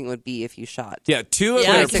I'm guessing it would be if you shot. Yeah, 2 of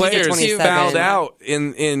Yeah, their 26 to players 27. fouled out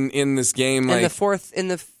in this game, In like the fourth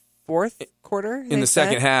quarter, in the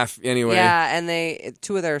second half. Anyway, Yeah, and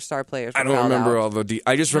 2 of their star players. I were don't fouled remember out. all the.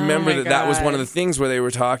 I just remember my that was one of God. the things where they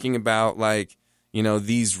were talking about, like,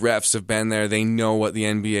 these refs have been there. They know what the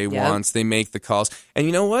NBA Yep. wants. They make the calls. And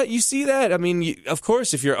you know what? You see that. I mean, of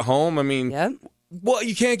course, if you're at home, I mean, Yep. well,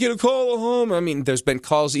 you can't get a call at home. I mean, there's been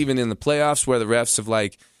calls even in the playoffs where the refs have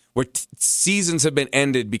where seasons have been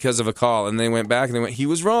ended because of a call, and they went back and they went, he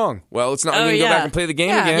was wrong. Well, it's not Oh, going to go yeah. back and play the game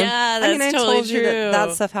Yeah. again. Yeah, that's I mean, I totally told true. you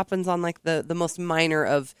that stuff happens on like the most minor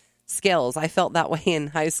of scales. I felt that way in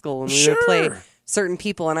high school when we would play Sure. certain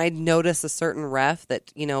people, and I'd notice a certain ref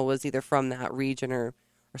that was either from that region or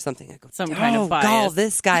something. I go, Some kind of bias. God,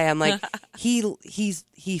 this guy. I'm like,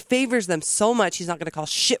 he favors them so much. He's not going to call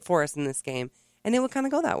shit for us in this game, and it would kind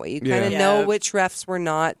of go that way. You kind of Yeah. know Yeah. which refs were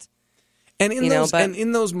not. And in but-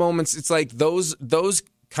 in those moments, it's like those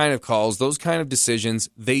kind of calls, those kind of decisions,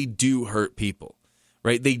 they do hurt people,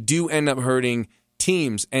 right? They do end up hurting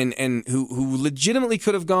teams, and who legitimately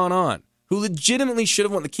could have gone on, who legitimately should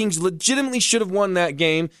have won. The Kings legitimately should have won that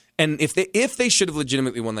game, and if they should have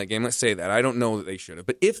legitimately won that game, let's say that. I don't know that they should have,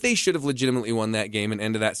 but if they should have legitimately won that game and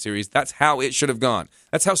ended that series, that's how it should have gone.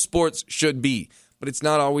 That's how sports should be, but it's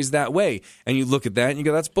not always that way. And you look at that and you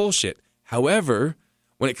go, that's bullshit. However,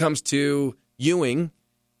 when it comes to Ewing,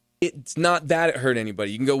 it's not that it hurt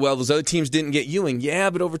anybody. You can go, well, those other teams didn't get Ewing.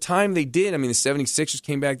 Yeah, but over time they did. I mean, the 76ers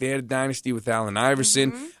came back. They had a dynasty with Allen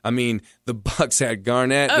Iverson. I mean, the Bucks had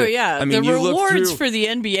Garnett. Oh, yeah. I mean, the you look rewards through, for the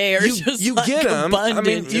NBA are just you like get them. I abundant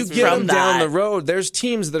mean, you just get from them down that. the road. There's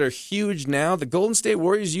teams that are huge now. The Golden State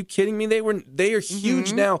Warriors, you kidding me? They are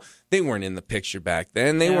huge now. They weren't in the picture back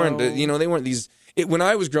then. They weren't, they weren't these. When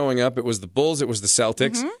I was growing up, it was the Bulls, it was the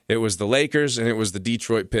Celtics, it was the Lakers, and it was the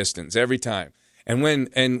Detroit Pistons every time. And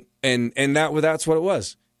that's what it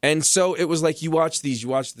was. And so it was like you watch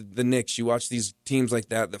the Knicks, you watch these teams like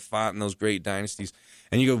that fought in those great dynasties,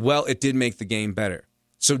 and you go, well, it did make the game better.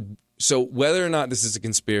 So whether or not this is a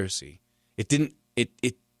conspiracy, it didn't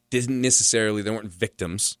necessarily, there weren't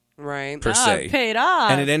victims Right. per se. Paid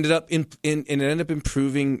off. And it ended up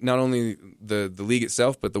improving not only the league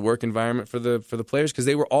itself, but the work environment for the players, because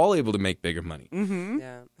they were all able to make bigger money.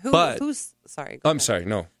 Yeah. But- Who's sorry? go I'm ahead. sorry,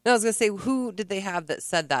 no. No, I was gonna say, who did they have that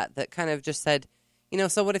said that kind of just said,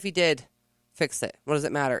 so what if he did fix it? What does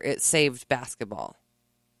it matter? It saved basketball.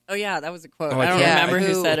 Oh, yeah, that was a quote. Oh, I I don't can't- remember I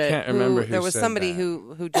who said can't it. remember who There was said somebody that.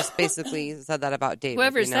 who just basically said that about David.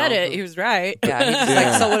 Whoever said it, he was right. Yeah, he's just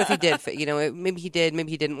like, so what if he did? Maybe he did,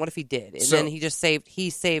 maybe he didn't. What if he did? And So- then he saved. He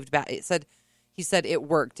said it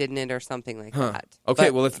worked, didn't it, or something like that. Okay,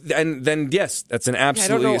 But- well, then yes, that's an I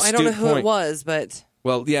absolutely don't know. astute I don't know who point. it was, but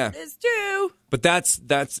Well, yeah, It's true. but that's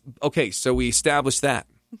okay. So we established that.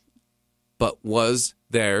 But was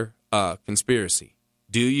there a conspiracy?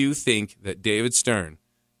 Do you think that David Stern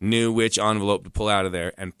knew which envelope to pull out of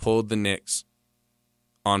there and pulled the Knicks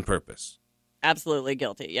on purpose? Absolutely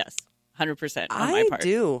guilty. Yes. 100% on my I part.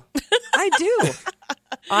 do. I do.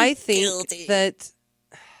 I think Guilty. that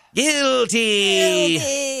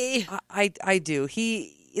Guilty. I do.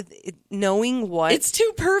 Knowing what It's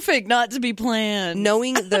too perfect not to be planned.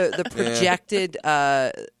 knowing the projected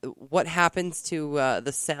what happens to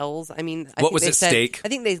the cells. I mean, I What think was they at said- stake? I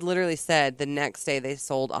think they literally said the next day they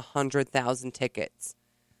sold 100,000 tickets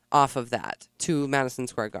off of that to Madison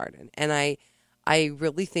Square Garden. And I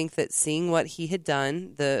really think that seeing what he had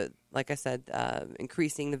done, like I said,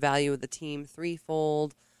 increasing the value of the team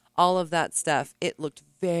threefold, all of that stuff, it looked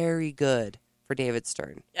very good for David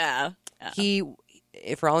Stern. Yeah. He,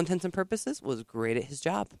 for all intents and purposes, was great at his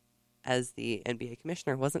job as the NBA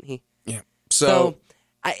commissioner, wasn't he? Yeah. So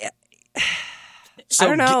I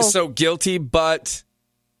don't know. So guilty, but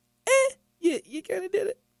you kind of did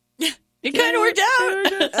it. It kind of worked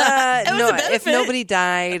out. It was no, a benefit. if nobody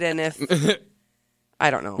died and if I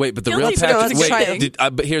don't know. Wait, but the Guilty real but no, Patrick. it's a Wait,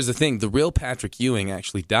 good but here's the thing: the real Patrick Ewing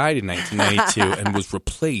actually died in 1992 and was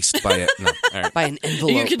replaced by it. No, all right. By an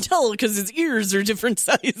envelope. You can tell because his ears are different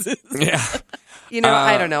sizes. Yeah.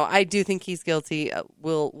 I don't know. I do think he's guilty.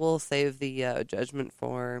 We'll save the judgment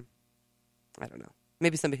for, I don't know,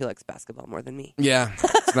 maybe somebody who likes basketball more than me. Yeah,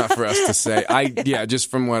 it's not for us to say. Just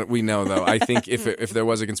from what we know, though, I think if there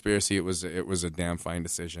was a conspiracy, it was a damn fine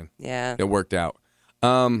decision. Yeah. It worked out.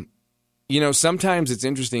 Sometimes it's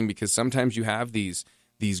interesting because sometimes you have these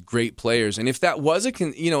great players, and if that was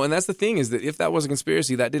and that's the thing is that if that was a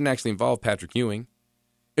conspiracy, that didn't actually involve Patrick Ewing.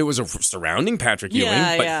 It was surrounding Patrick Ewing,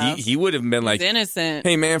 but he would have been like, He's innocent.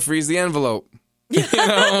 "Hey man, freeze the envelope."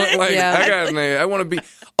 I want to be.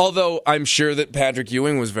 Although I'm sure that Patrick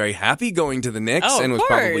Ewing was very happy going to the Knicks and was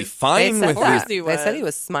probably fine with that. it. They said he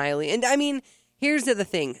was smiley, and I mean, here's the other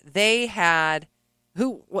thing: they had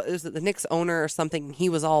what was it, the Knicks owner or something? He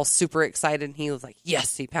was all super excited, and he was like,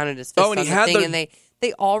 "Yes!" He pounded his fist on the thing, and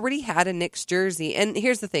they already had a Knicks jersey. And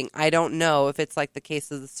here's the thing: I don't know if it's like the case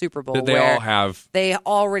of the Super Bowl They where all have. They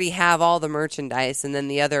already have all the merchandise, and then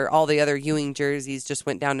all the other Ewing jerseys just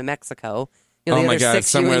went down to Mexico. Oh my God!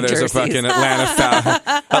 Somewhere Ewing there's jerseys. a fucking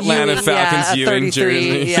Atlanta Falcons Ewing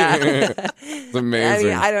jersey. Yeah. It's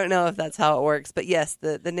amazing. I don't know if that's how it works, but yes,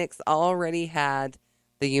 the Knicks already had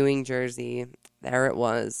the Ewing jersey. There it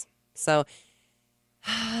was. So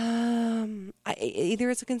either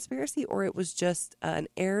it's a conspiracy or it was just an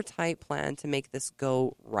airtight plan to make this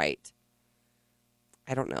go right.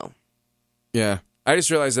 I don't know. Yeah, I just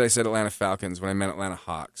realized that I said Atlanta Falcons when I meant Atlanta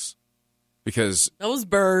Hawks because Those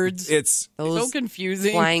birds. it's Those so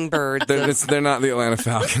confusing. flying birds. they're not the Atlanta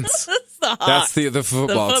Falcons. That's the Hawks. That's the the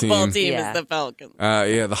football football team. is the Falcons.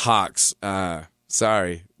 The Hawks.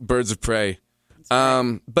 Sorry, Birds of Prey.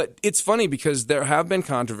 But it's funny because there have been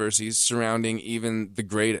controversies surrounding even the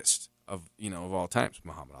greatest of all times.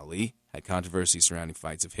 Muhammad Ali had controversies surrounding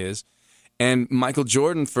fights of his, and Michael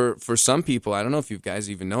Jordan. For some people, I don't know if you guys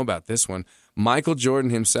even know about this one. Michael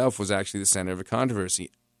Jordan himself was actually the center of a controversy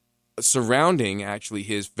surrounding actually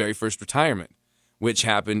his very first retirement, which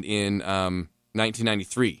happened in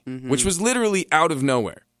 1993, which was literally out of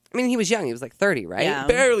nowhere. I mean, he was young. He was like 30, right? Yeah.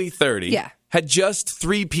 Barely 30. Yeah. Had just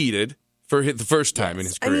three-peated for the first time in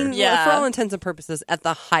his I career. mean, Yeah. for all intents and purposes, at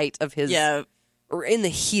the height of his, or in the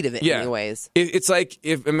heat of it, anyways. It's like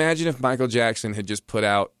imagine if Michael Jackson had just put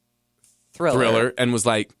out Thriller and was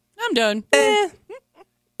like, I'm done.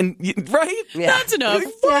 right? Yeah. That's enough.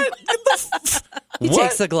 What? He What?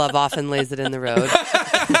 takes the glove off and lays it in the road.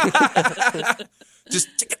 Just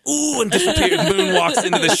and disappears. Moon walks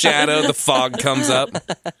into the shadow. The fog comes up,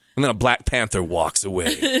 and then a Black Panther walks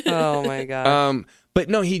away. Oh my god! But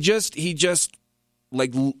no, he just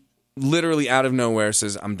like literally out of nowhere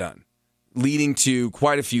says, "I'm done," leading to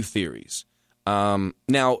quite a few theories.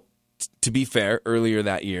 Now, to be fair, earlier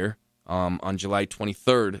that year, on July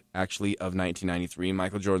 23rd, actually, of 1993,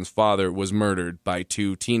 Michael Jordan's father was murdered by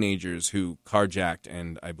two teenagers who carjacked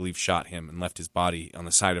and I believe shot him and left his body on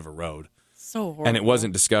the side of a road. So horrible. And it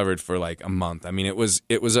wasn't discovered for like a month. I mean,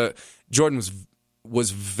 Jordan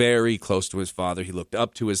was very close to his father. He looked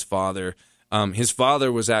up to his father. His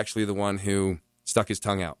father was actually the one who stuck his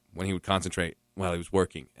tongue out when he would concentrate while he was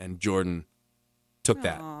working, and Jordan took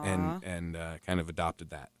that and kind of adopted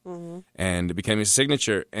that, and it became his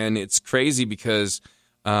signature. And it's crazy because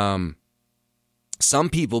some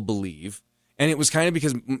people believe, and it was kind of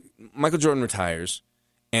because Michael Jordan retires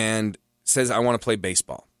and says, "I want to play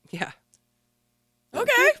baseball." Yeah.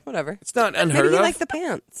 Okay. Whatever. It's not unheard Maybe he of. liked the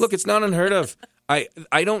pants. Look, it's not unheard of. I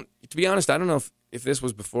don't, to be honest, I don't know if this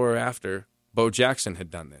was before or after Bo Jackson had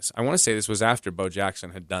done this. I want to say this was after Bo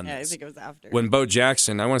Jackson had done Yeah, I this. think it was after. When Bo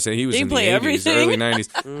Jackson, I want to say he was Did he in the play 80s, everything? early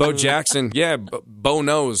 90s. Bo Jackson, yeah, Bo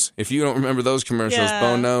knows. If you don't remember those commercials, Yeah.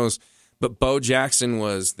 Bo knows. But Bo Jackson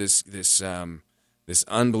was this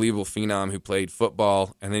unbelievable phenom who played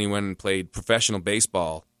football, and then he went and played professional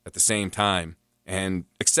baseball at the same time and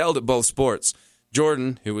excelled at both sports.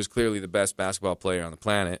 Jordan, who was clearly the best basketball player on the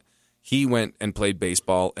planet, he went and played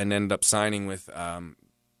baseball and ended up signing with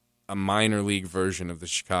a minor league version of the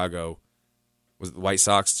Chicago White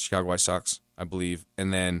Sox. I believe,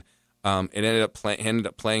 and then it ended up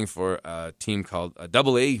playing for a team called a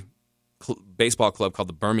Double-A baseball club called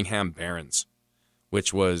the Birmingham Barons,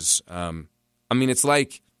 which was, it's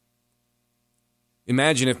like,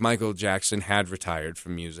 imagine if Michael Jackson had retired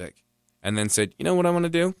from music and then said, you know what I want to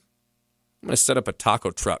do? I'm going to set up a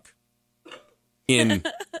taco truck I'm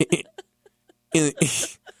going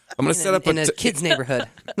to set up in a kid's neighborhood.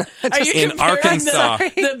 Are you in comparing Arkansas.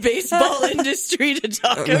 the baseball industry to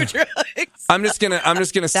taco trucks? I'm just gonna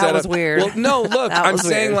set up. was weird. Well, no, look, That I'm was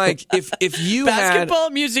saying weird. like if you Basketball,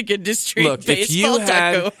 music industry, had baseball,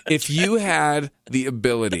 taco. if you had the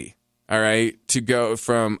ability, all right, to go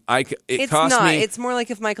from It's cost not. me. It's more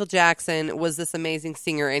like if Michael Jackson was this amazing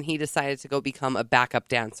singer and he decided to go become a backup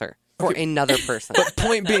dancer for another person. But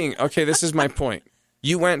point being, okay, this is my point.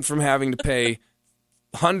 You went from having to pay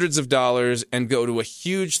hundreds of dollars and go to a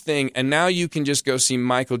huge thing, and now you can just go see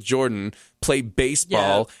Michael Jordan play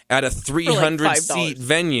baseball at a 300-seat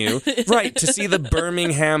venue, right, to see the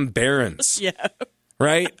Birmingham Barons. Yeah.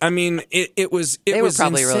 Right? I mean, it was they was were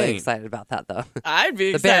probably insane. really excited about that, though. I'd be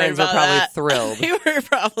The excited Barons were about probably that. thrilled.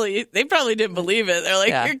 They probably didn't believe it. They're like,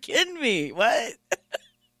 Yeah. you're kidding me. What?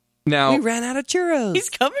 Now, We ran out of churros. He's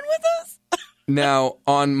coming with us? Now,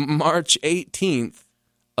 on March 18th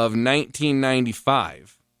of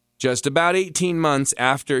 1995, just about 18 months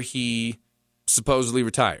after he supposedly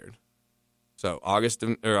retired, so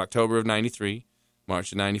October of 93,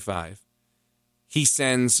 March of 95, he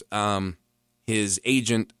sends his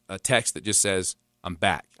agent a text that just says, "I'm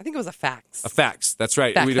back." I think it was a fax. A fax. That's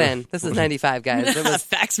right. Back We don't- then. This is 95, guys. It was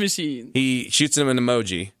Fax machine. He shoots him an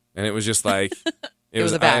emoji, and it was just like it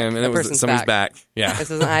was a back. and A it was person's someone's back. back. Yeah, this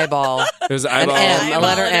is an eyeball, it was an an eyeball. M, a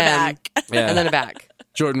letter Eyeball and a M, back. Yeah. and then a back.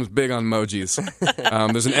 Jordan was big on emojis.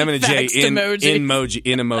 There's an M and a J Faxed in emoji.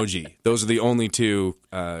 emoji. Those are the only two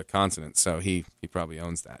consonants. So he probably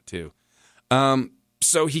owns that too.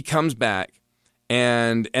 So he comes back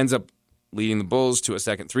and ends up leading the Bulls to a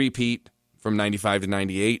second three-peat from 95 to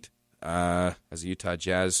 98. As a Utah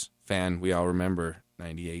Jazz fan, we all remember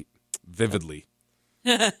 98 vividly.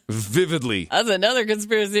 Vividly. That's another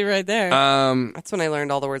conspiracy right there. That's when I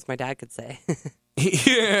learned all the words my dad could say.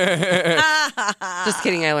 Yeah. Just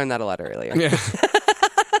kidding. I learned that a lot earlier. Yeah.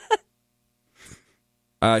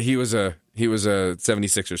 He was a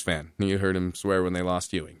 76ers fan. You heard him swear when they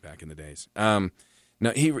lost Ewing back in the days. Now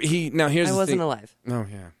here's I the wasn't thing. alive. Oh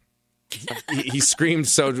yeah. he screamed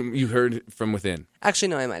so you heard from within. Actually,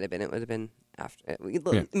 no, I might have been. It would have been after.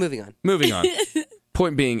 Moving on. Moving on.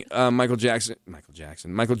 Point being, Michael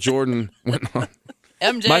Jordan went on.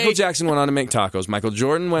 MJ. Michael Jackson went on to make tacos. Michael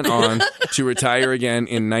Jordan went on to retire again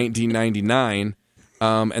in 1999,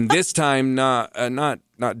 and this time not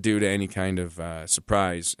due to any kind of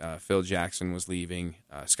surprise. Phil Jackson was leaving.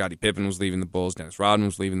 Scottie Pippen was leaving the Bulls. Dennis Rodman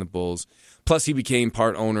was leaving the Bulls. Plus, he became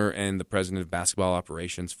part owner and the president of basketball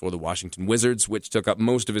operations for the Washington Wizards, which took up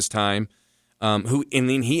most of his time. And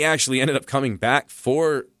then he actually ended up coming back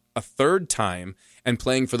for a third time and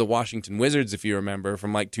playing for the Washington Wizards, if you remember,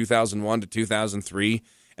 from like 2001 to 2003.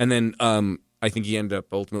 And then I think he ended up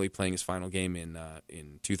ultimately playing his final game in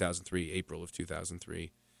 2003, April of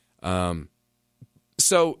 2003.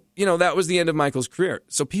 So, that was the end of Michael's career.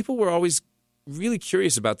 So people were always really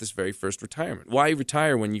curious about this very first retirement. Why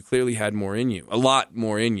retire when you clearly had more in you, a lot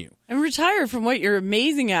more in you? And retire from what you're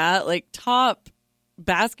amazing at, like top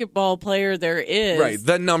basketball player there is. Right,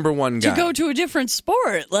 the number one guy. To go to a different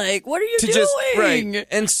sport. Like, what are you doing? Right.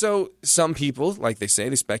 And so some people, like they say,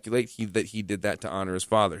 they speculate that he did that to honor his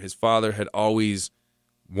father. His father had always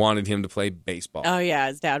wanted him to play baseball. Oh, yeah.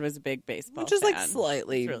 His dad was a big baseball Which is like fan.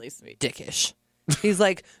 slightly It's really sweet. dickish. He's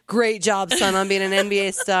like, great job, son, on being an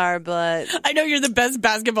NBA star, but I know you're the best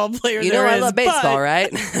basketball player you there know I is, love baseball, but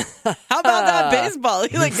right? How about that baseball?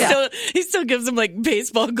 He still gives him like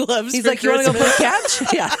baseball gloves. He's for like, you want to go Christmas. play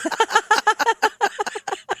catch? Yeah.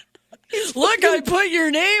 Look, I put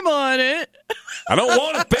your name on it. I don't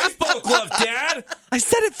want a baseball glove, Dad. I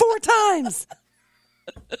said it 4 times.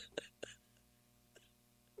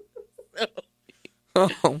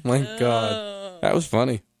 Oh, my God. That was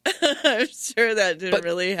funny. I'm sure that didn't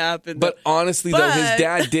really happen. But honestly, though, his But-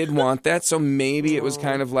 dad did want that, so maybe it was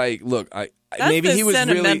kind of like, look, that's maybe the he was really...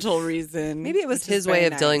 sentimental reason. Maybe it was which his is way very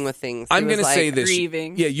of nice. dealing with things. I'm going to say this.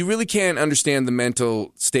 grieving. Yeah, you really can't understand the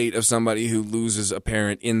mental state of somebody who loses a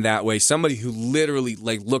parent in that way. Somebody who literally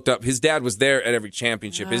looked up. His dad was there at every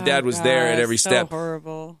championship. His dad was there at every so step.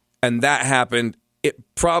 horrible. And that happened.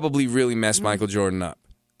 It probably really messed Michael Jordan up.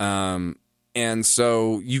 And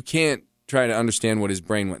so you can't try to understand what his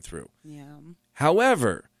brain went through. Yeah.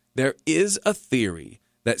 However, there is a theory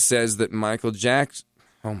that says that Michael Jackson,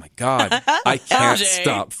 Oh my God. I can't Jay.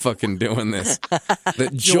 stop fucking doing this.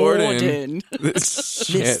 That Jordan.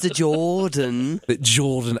 Mr. Jordan. That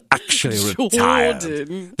Jordan actually retired.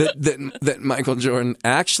 Jordan. That Michael Jordan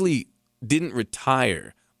actually didn't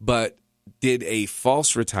retire, but did a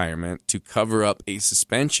false retirement to cover up a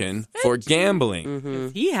suspension for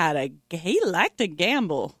gambling. He liked to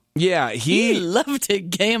gamble. Yeah, He loved to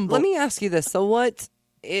gamble. Let me ask you this. So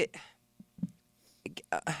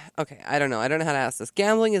okay, I don't know. I don't know how to ask this.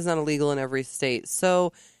 Gambling is not illegal in every state.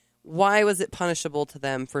 So why was it punishable to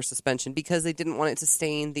them for suspension? Because they didn't want it to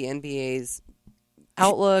stain the NBA's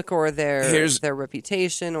outlook or their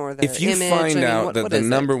reputation or their image? If you find out that what the is it?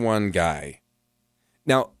 number one guy...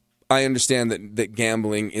 Now, I understand that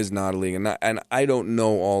gambling is not illegal, and I don't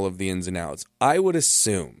know all of the ins and outs. I would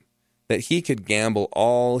assume that he could gamble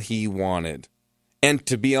all he wanted. And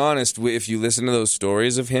to be honest, if you listen to those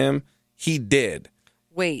stories of him, he did.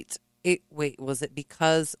 Wasn't it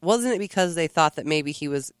because they thought that maybe he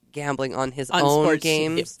was gambling on his On own sports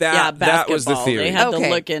games? That was the basketball. theory. They had Okay. to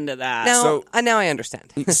look into that. Now I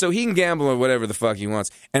understand. So he can gamble on whatever the fuck he wants.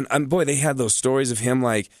 And boy, they had those stories of him,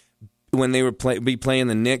 like when they would be playing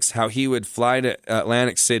the Knicks, how he would fly to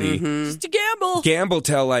Atlantic City, Just to gamble.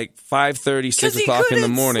 till like 5:30, 6 'Cause he o'clock in the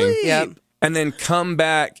couldn't morning, sleep. Yep. and then come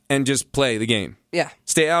back and just play the game. Yeah.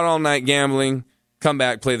 Stay out all night gambling, come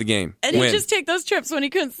back, play the game, And win. he'd just take those trips when he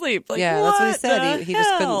couldn't sleep. Like, Yeah, that's what he the said. He just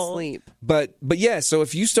couldn't hell? sleep. But yeah, so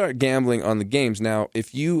if you start gambling on the games now,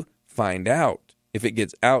 if you find out, if it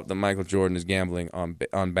gets out that Michael Jordan is gambling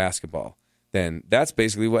on basketball, then that's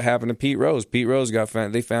basically what happened to Pete Rose. Pete Rose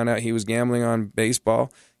they found out he was gambling on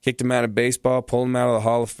baseball, kicked him out of baseball, pulled him out of the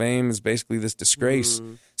Hall of Fame. It's basically this disgrace.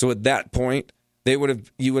 So at that point, you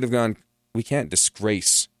would have gone, we can't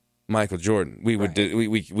disgrace Michael Jordan. We would. Do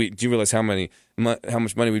you realize how much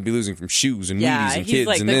money we'd be losing from shoes and Yeah, movies and he's kids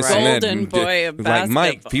like and the this and that. golden And boy of like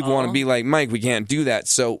Mike, people want to basketball. be like Mike. We can't do that.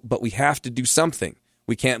 So, but we have to do something.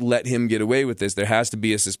 We can't let him get away with this. There has to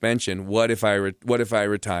be a suspension. What if I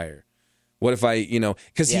retire? What if I,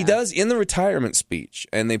 because he does in the retirement speech,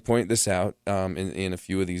 and they point this out in a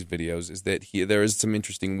few of these videos, is that there is some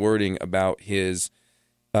interesting wording about his,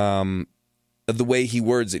 the way he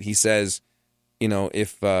words it. He says,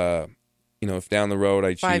 if down the road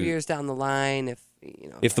I choose 5 years down the line,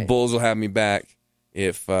 if the Bulls will have me back,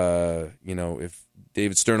 if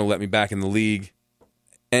David Stern will let me back in the league,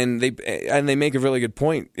 and they make a really good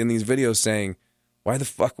point in these videos saying, why the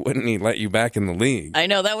fuck wouldn't he let you back in the league? I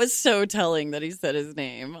know, that was so telling that he said his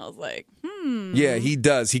name. I was like, Yeah, he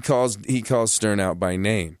does. He calls Stern out by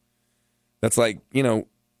name. That's like,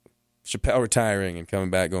 Chappelle retiring and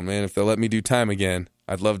coming back going, man, if they'll let me do time again,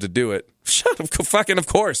 I'd love to do it. Shut up, fucking of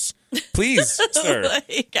course. Please, sir.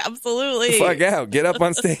 like, absolutely. Fuck out. Get up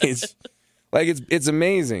on stage. Like it's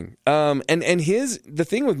amazing. And the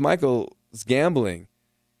thing with Michael's gambling,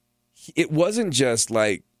 it wasn't just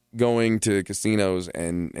like going to casinos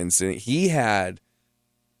and sitting. He had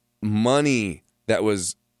money that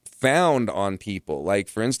was found on people. Like,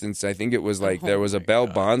 for instance, I think it was like there was a bail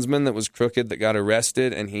bondsman that was crooked that got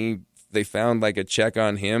arrested, and they found like a check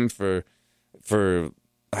on him for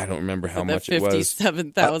I don't remember how much it was.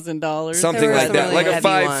 $57,000. Something There was like a that, really like a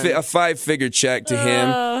heavy one. five-figure check to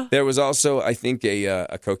him. There was also, I think,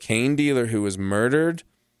 a cocaine dealer who was murdered.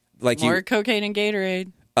 Like More cocaine and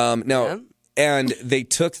Gatorade. And they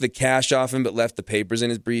took the cash off him, but left the papers in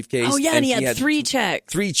his briefcase. Oh, yeah, and he had 3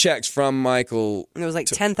 checks. 3 checks from Michael. And it was like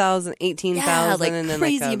 10,000, 18,000, Yeah, like and then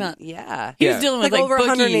crazy like amount. Yeah. He Yeah. was dealing with Like like over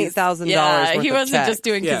bookies. $108,000 Yeah, worth he of wasn't checks. just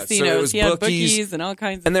doing Yeah, so it casinos. was He had bookies. bookies and all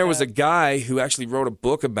kinds of And there was a stuff. guy who actually wrote a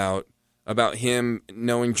book about him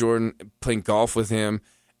knowing Jordan, playing golf with him,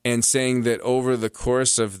 and saying that over the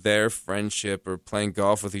course of their friendship or playing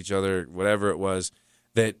golf with each other, whatever it was,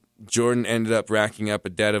 that Jordan ended up racking up a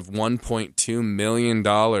debt of $1.2 million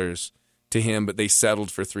to him, but they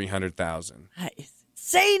settled for $300,000. That is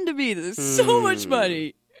insane to me. There's so much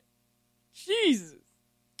money. Jesus.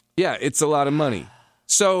 Yeah, it's a lot of money.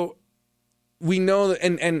 So we know that,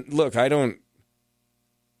 and look, I don't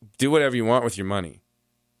do whatever you want with your money.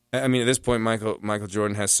 I mean, at this point, Michael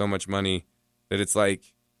Jordan has so much money that it's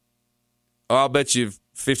like, oh, I'll bet you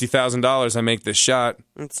 $50,000 I make this shot.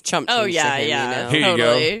 It's chump Oh, change yeah, to him, yeah. Here you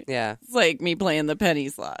go. Totally. Yeah. It's like me playing the penny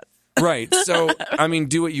slots. Right. So, I mean,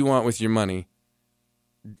 do what you want with your money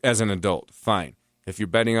as an adult. Fine. If you're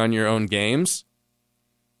betting on your own games,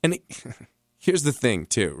 and here's the thing,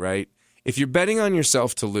 too, right? If you're betting on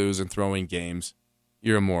yourself to lose and throwing games,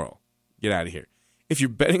 you're immoral. Get out of here. If you're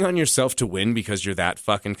betting on yourself to win because you're that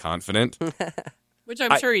fucking confident, Which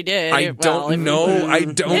I'm sure he did. I don't know. I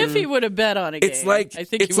don't. If he would have bet on a game, It's like I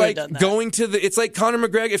think it's he would like have done that. going to the. It's like Conor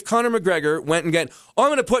McGregor. If Conor McGregor went and get, I'm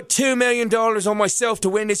going to put $2 million on myself to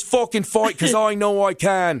win this fucking fight because I know I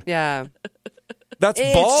can. Yeah. That's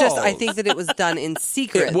It's balls. just, I think that it was done in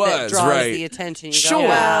secret It was, that draws right. the attention. You Sure. go,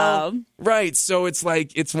 well, Right. So it's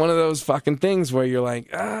like it's one of those fucking things where you're like,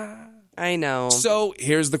 ah. I know. So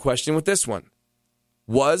here's the question with this one: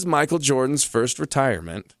 was Michael Jordan's first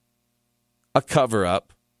retirement a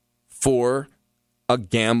cover-up for a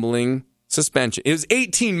gambling suspension? It was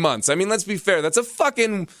 18 months. I mean, let's be fair. That's a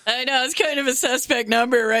fucking... I know, it's kind of a suspect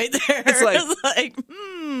number right there. It's like- It's like,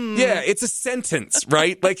 Yeah, it's a sentence,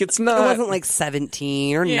 right? Like, it's not... It wasn't like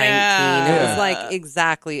 17 or 19. Yeah. It was like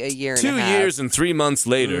exactly a year and a 2 half. years and 3 months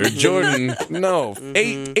later, Jordan... No,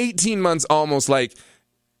 18 months almost like...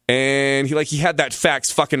 And he had that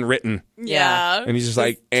fax fucking written. yeah. And he's just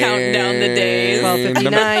like... counting down the days.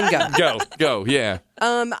 12:59, go. Go, yeah.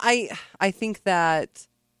 I think that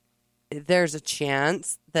there's a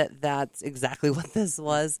chance that that's exactly what this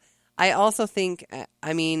was. I also think,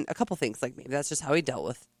 I mean, a couple things. Like maybe that's just how he dealt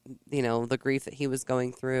with, the grief that he was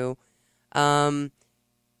going through.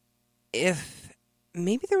 If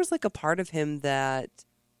maybe there was like a part of him that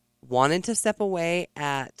wanted to step away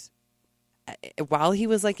while he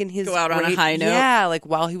was like in his Go out on a great- high note. Yeah, like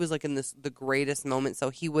while he was like in the greatest moment, so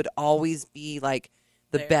he would always be like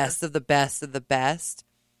the There. best of the best of the best.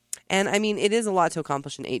 And I mean, it is a lot to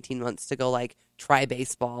accomplish in 18 months to go like try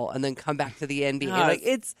baseball and then come back to the NBA. God, Like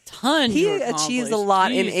it's Ton he to achieves a accomplish.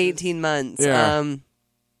 lot in Jesus. 18 months. Yeah.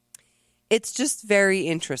 It's just very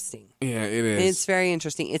interesting. Yeah, it is. It's very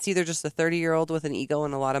interesting. It's either just a 30-year-old with an ego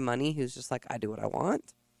and a lot of money who's just like, I do what I want.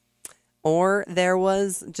 Or it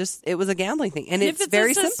was a gambling thing. And If it's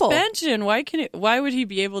very a simple. suspension, why would he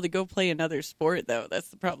be able to go play another sport though? That's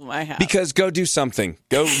the problem I have. Because go do something.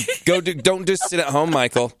 Go do. Don't just sit at home,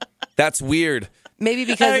 Michael. That's weird. Maybe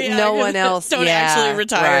because Oh, yeah, no 'cause one else don't yeah, actually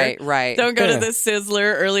retire. Right. Don't go Yeah. to the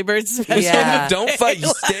Sizzler early bird special. Yeah. Don't fight.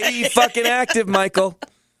 You stay fucking active, Michael.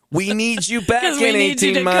 We need you back Because in we need 18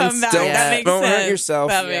 you to months. come back. Don't, That makes don't sense. hurt yourself.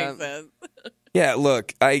 That Yeah. makes sense. Yeah,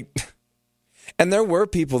 look, and there were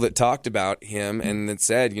people that talked about him and that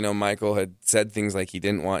said, Michael had said things like he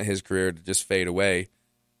didn't want his career to just fade away.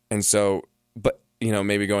 And so, but,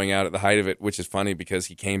 maybe going out at the height of it, which is funny because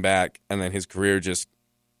he came back and then his career just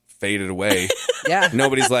faded away. Yeah.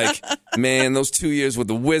 Nobody's like, man, those 2 years with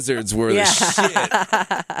the Wizards were the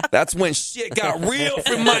shit. That's when shit got real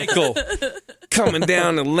for Michael. Coming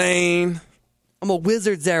down the lane. I'm a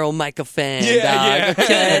Wizards era Micah fan, Yeah, dog.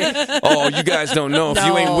 yeah. Oh, you guys don't know. If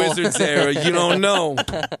you ain't No. Wizards era, you don't know.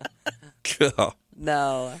 God.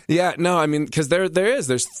 No. Yeah, no, I mean, because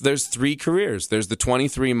there's 3 careers. There's the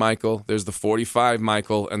 23 Michael, there's the 45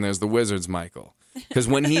 Michael, and there's the Wizards Michael. Because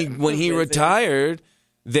when he retired,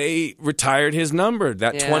 they retired his number.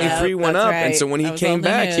 That Yeah. 23 went That's up, right. and so when he That was came only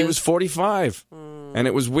back, he his. was 45. And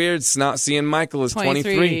it was weird not seeing Michael as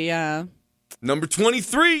 23. Yeah. Number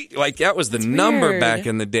 23, like that was the number weird. back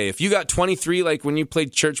in the day. If you got 23, like when you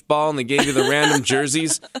played church ball and they gave you the random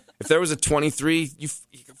jerseys, if there was a 23, you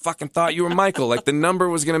fucking thought you were Michael. Like the number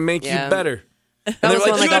was going to make Yeah. you better. And That they're was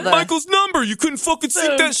like, one, you like, had all the- Michael's number. You couldn't fucking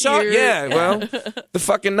sink that shot. cute. Yeah, well, the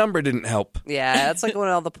fucking number didn't help. Yeah, that's like what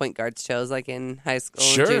all the point guards chose, like in high school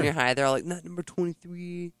Sure. and junior high. They're all like, not number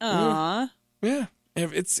 23. Aw. Yeah,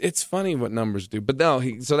 it's funny what numbers do. But no,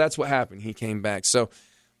 so that's what happened. He came back. So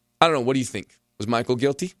I don't know. What do you think? Was Michael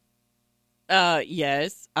guilty?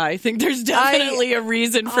 Yes, I think there's definitely a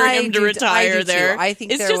reason for I him to do- I retire do too. there. I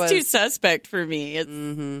think it's there just too was- suspect for me.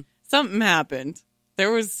 It's something happened. There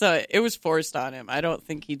was it was forced on him. I don't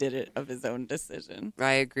think he did it of his own decision.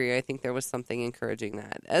 I agree. I think there was something encouraging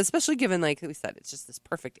that, especially given, like we said, it's just this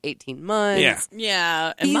perfect 18 months. Yeah.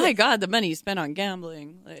 Yeah, and He- my God, the money he spent on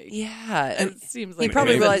gambling. Like, Yeah. it seems like He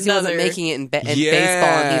probably Maybe realized he wasn't another- making it in, in Yeah.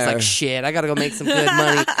 baseball, and he's like, shit, I got to go make some good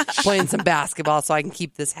money playing some basketball so I can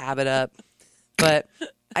keep this habit up. But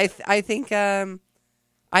I think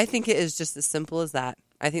it is just as simple as that.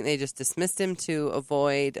 I think they just dismissed him to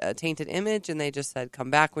avoid a tainted image, and they just said,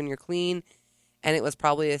 come back when you're clean. And it was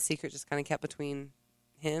probably a secret just kind of kept between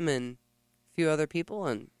him and a few other people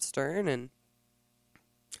and Stern. And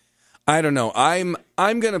I don't know. I'm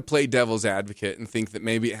going to play devil's advocate and think that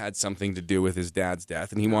maybe it had something to do with his dad's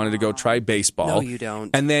death, and he wanted to go try baseball. No, you don't.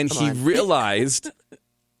 And then Come he on. realized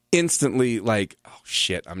instantly, like, oh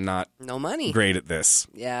shit, I'm not no money. great at this.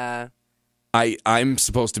 Yeah. I'm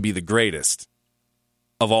supposed to be the greatest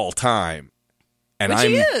of all time, and Which I'm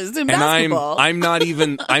he is in and basketball. I'm not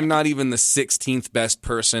even the 16th best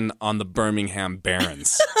person on the Birmingham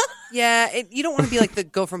Barons. Yeah, you don't want to be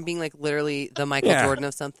like go from being like literally the Michael Yeah. Jordan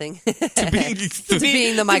of something To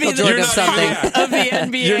being the Michael Jordan of something. Of the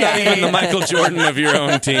NBA. You're not even the Michael Jordan of your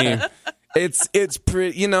own team. It's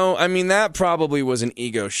pretty, I mean, that probably was an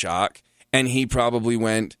ego shock, and he probably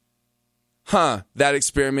went, that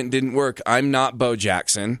experiment didn't work. I'm not Bo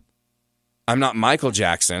Jackson. I'm not Michael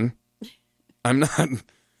Jackson. I'm not.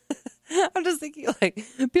 I'm just thinking, like,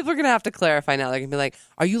 people are going to have to clarify now. They're going to be like,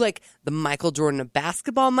 are you like the Michael Jordan of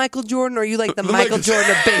basketball Michael Jordan, or are you like the Michael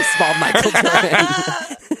Jordan of baseball Michael Jordan?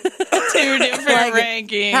 Two different Like,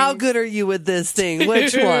 rankings. how good are you with this thing?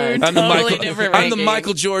 Which one? I'm the Totally Michael. different I'm the rankings.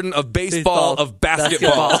 Michael Jordan of baseball of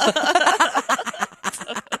basketball.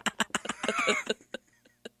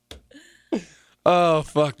 Oh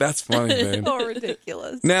fuck, that's funny, man. So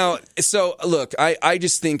ridiculous. Now, so look, I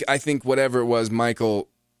think whatever it was, Michael,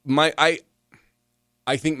 I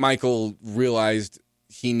think Michael realized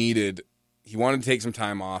he wanted to take some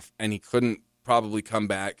time off, and he couldn't probably come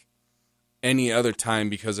back any other time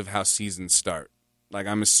because of how seasons start. Like,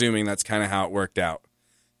 I'm assuming that's kind of how it worked out.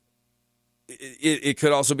 It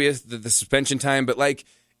could also be the suspension time, but like,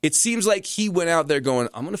 it seems like he went out there going,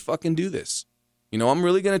 I'm going to fucking do this. I'm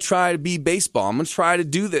really going to try to be baseball. I'm going to try to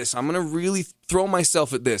do this. I'm going to really throw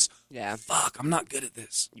myself at this. Yeah. Fuck, I'm not good at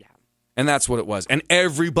this. Yeah. And that's what it was. And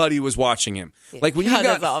everybody was watching him. Like, when you God,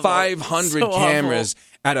 got that's awful. 500 So awful. cameras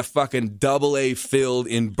at a fucking AA field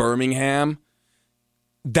in Birmingham,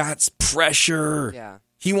 that's pressure. Yeah.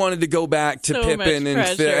 He wanted to go back to So Pippen much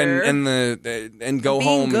and pressure. and go Being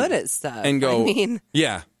home. good at stuff. And go. I mean,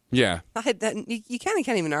 Yeah. you kind of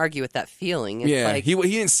can't even argue with that feeling. It's Yeah. like, He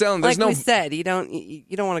didn't sell him. There's like no. we said, you don't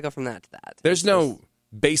want to go from that to that. There's It's no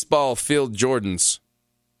baseball field Jordans.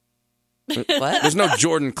 just- what? There's no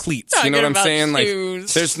Jordan cleats. You know what I'm Talking saying? about shoes.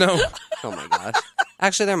 Like, there's no Oh my gosh.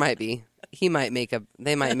 Actually, there might be. They might make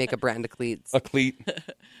a brand of cleats. a cleat.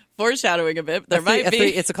 Foreshadowing a bit. There might be.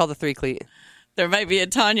 It's called a three cleat. There might be a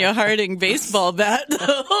Tanya Harding baseball bat,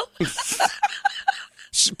 though.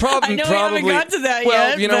 Probably, I know we haven't got to that well,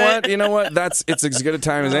 yet, you know but- what? You know what? It's as good a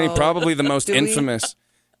time as any. Oh. Probably the most Do we? infamous.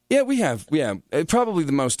 Yeah, we have. Yeah, probably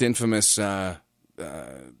the most infamous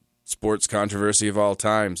sports controversy of all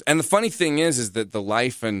times. And the funny thing is that the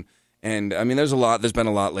life and I mean, there's been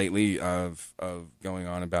a lot lately of going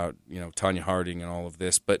on about Tanya Harding and all of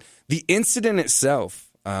this. But the incident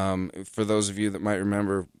itself, for those of you that might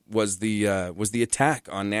remember, was the attack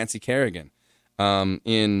on Nancy Kerrigan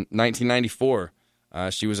in 1994.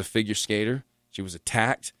 She was a figure skater. She was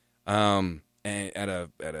attacked at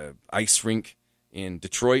a ice rink in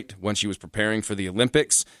Detroit when she was preparing for the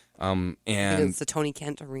Olympics. And It's the Tony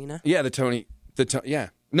Kent Arena. yeah, yeah.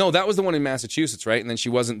 No, that was the one in Massachusetts, right? And then she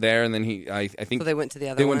wasn't there, and then I think So they went to the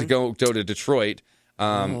other they one. went to go to Detroit,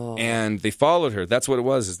 and they followed her. That's what it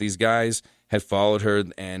was. Is these guys had followed her,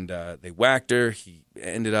 and they whacked her. He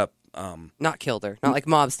ended up. Not killed her. Not like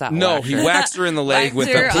mob style. No, whacked he her. whacked her in the leg with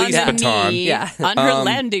Whacked a her police on the baton. knee, Yeah. on her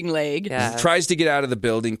landing leg. Yeah. Tries to get out of the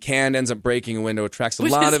building. Ends up breaking a window. Attracts a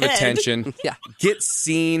With lot his of head. attention. Yeah. Gets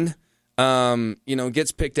seen.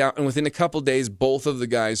 Gets picked out, and within a couple days, both of the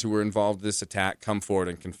guys who were involved in this attack come forward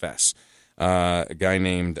and confess. A guy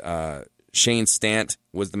named Shane Stant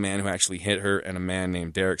was the man who actually hit her, and a man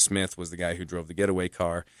named Derek Smith was the guy who drove the getaway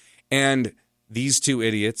car. And these two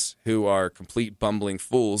idiots, who are complete bumbling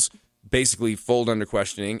fools, basically fold under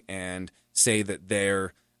questioning and say that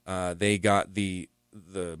they got the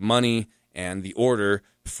money and the order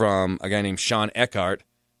from a guy named Sean Eckhart,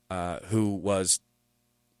 who was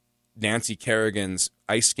Nancy Kerrigan's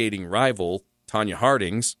ice skating rival, Tanya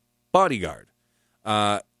Harding's bodyguard,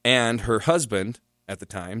 and her husband at the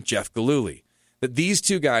time, Jeff Gillooly. That these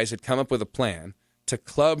two guys had come up with a plan to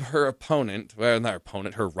club her opponent, well, not her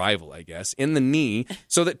opponent, her rival, I guess, in the knee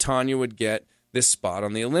so that Tanya would get this spot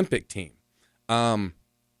on the Olympic team.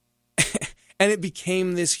 And it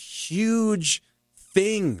became this huge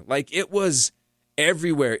thing. Like, it was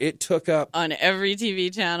everywhere. It took up On every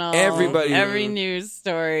TV channel. Everybody- Every news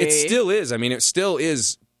story. It still is. I mean, it still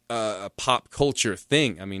is a pop culture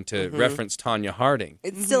thing. I mean, to reference Tanya Harding.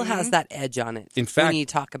 It still has that edge on it. In fact- when you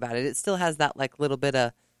talk about it, it still has that like little bit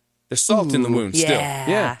of There's salt in the wound still. yeah,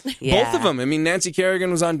 Yeah. yeah. Both of them. I mean, Nancy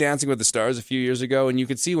Kerrigan was on Dancing with the Stars a few years ago, and you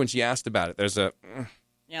could see when she asked about it, there's a...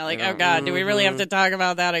 Yeah, like, oh God, do we really have to talk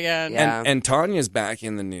about that again? Yeah. And Tanya's back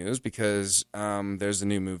in the news because there's a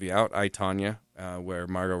new movie out, I, Tanya, where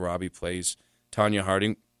Margot Robbie plays Tanya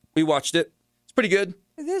Harding. We watched it. It's pretty good.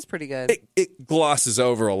 it is pretty good. It glosses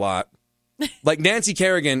over a lot. Like, Nancy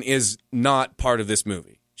Kerrigan is not part of this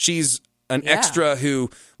movie. She's an Yeah. extra who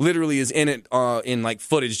literally is in it in like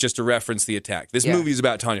footage just to reference the attack. This Yeah. movie is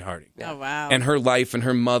about Tanya Harding Oh, wow. and her life and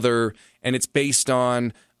her mother, and it's based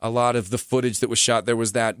on a lot of the footage that was shot. There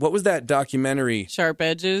was what was that documentary? Sharp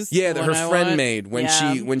Edges. Yeah, the that one her I friend watched. made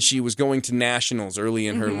when she was going to nationals early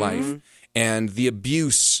in her life, and the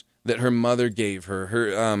abuse that her mother gave her.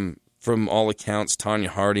 Her from all accounts, Tonya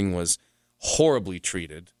Harding was horribly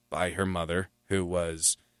treated by her mother, who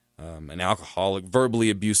was an alcoholic, verbally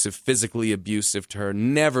abusive, physically abusive to her.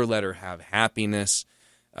 Never let her have happiness.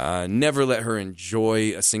 Never let her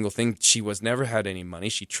enjoy a single thing. She never had any money.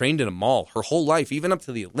 She trained in a mall her whole life, even up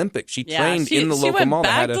to the Olympics. She trained in the local mall. She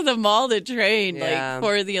went back to the mall to train Yeah.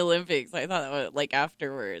 for the Olympics. I thought that was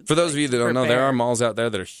afterwards. For those of you that don't know, there prepare. are malls out there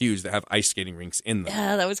that are huge that have ice skating rinks in them.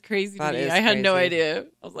 Yeah, that was crazy That to me. is I had no crazy. idea.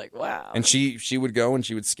 I was like, wow. And she would go and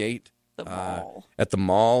she would skate the mall. at the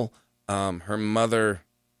mall. Her mother,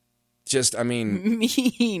 just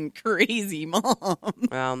Mean, crazy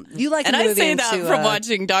mom. You like And a I movie say that into, from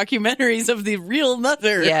watching documentaries of the real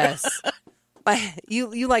mother. Yes.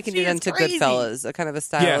 You liken She it is into crazy. Goodfellas, a kind of a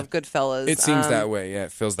style Yeah. of Goodfellas. it seems that way. Yeah,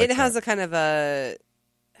 it feels like It has that. a kind of a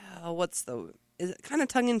is it kind of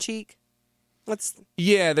tongue in cheek?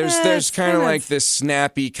 Yeah, there's it's kind of kind like of- this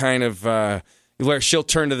snappy kind of where she'll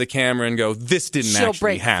turn to the camera and go, "This didn't she'll actually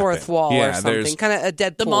break the happen." fourth wall yeah, or something. Kind of a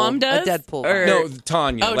Deadpool. The mom does? A Deadpool. Or- vibe. No,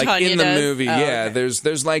 Tanya, Oh, like Tanya in the does? movie. Oh, yeah, okay.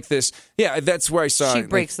 there's like this. Yeah, that's where I saw She it.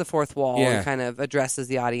 breaks the fourth wall Yeah. and kind of addresses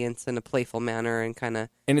the audience in a playful manner and kind of.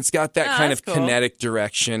 And it's got that Oh, kind that's of cool. kinetic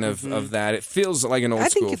direction of that. It feels like an old I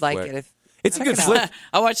school think you'd like flick. it if. It's a check good it out. flick.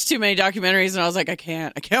 I watched too many documentaries and I was like, I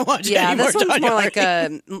can't watch Yeah, any more this one's Tanya more like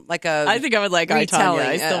Harding. a I think I would like I, Tanya. retelling,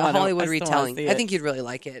 I still a wanna- Hollywood I still wanna retelling. see I it. think you'd really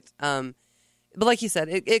like it. But like you said,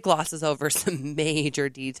 it glosses over some major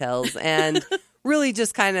details and really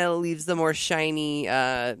just kind of leaves the more shiny,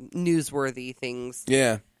 newsworthy things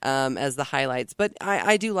Yeah. as the highlights. But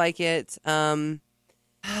I do like it.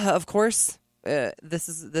 Of course, this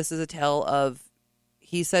is a tale of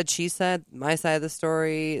he said, she said, my side of the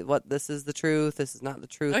story. What this is the truth. This is not the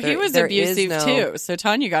truth. He was There is abusive no- too. So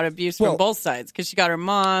Tanya got abuse Well- from both sides because she got her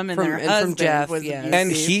mom and From- her and from husband Jeff, was yeah. abusive.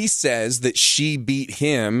 And he says that she beat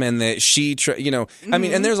him and that she, I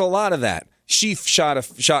mean, and there's a lot of that. She shot a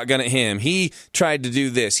shotgun at him. He tried to do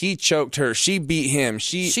this. He choked her. She beat him.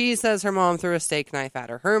 She says her mom threw a steak knife at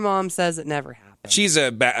her. Her mom says it never happened. She's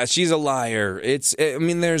a liar.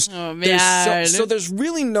 There's man. so there's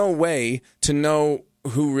really no way to know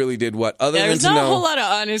who really did what other than There's to not know. a whole lot of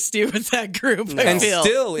honesty with that group. I and feel.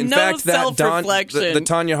 still, in no fact, that self-reflection. the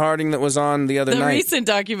Tanya Harding that was on the other The night, recent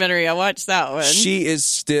documentary, I watched that one. she is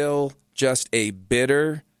still just a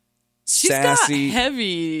bitter, She's sassy got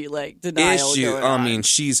heavy denial issue. going I on. mean,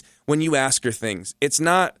 when you ask her things, it's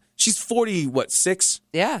not. She's 6?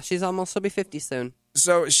 Yeah, she'll be 50 soon.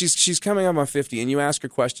 So she's coming up on 50, and you ask her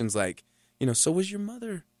questions like, so was your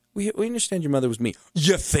mother? We understand your mother was me.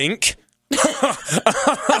 You think?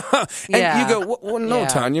 And Yeah. you go, well, no, Yeah.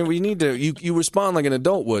 Tanya, we need to, you respond like an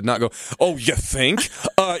adult would, not go, oh, you think?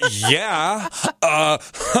 Yeah.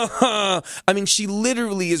 I mean, she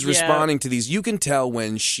literally is responding to these. You can tell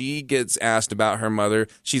when she gets asked about her mother,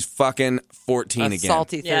 she's fucking 14 A again.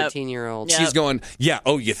 salty Yep. 13-year-old. Yep. She's going, yeah,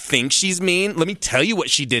 oh, you think she's mean? Let me tell you what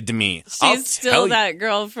she did to me. I'll She's tell still you. that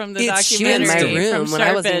girl from the It's She in documentary. my room from when I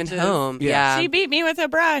Sharp wasn't even Edges. home. Yeah. Yeah. She beat me with a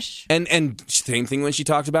brush. And same thing when she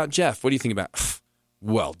talked about Jeff. What do you think about?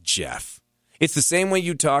 Well, Jeff. It's the same way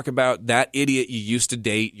you talk about that idiot you used to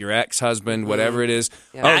date, your ex-husband, whatever it is.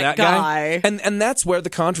 Yeah. Oh, That that guy. guy. And that's where the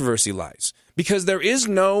controversy lies. Because there is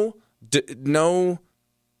no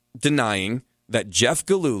denying that Jeff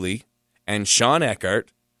Gillooly and Sean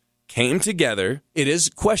Eckhart came together. It is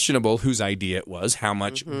questionable whose idea it was, how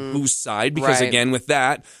much, whose side. Because Right. again, with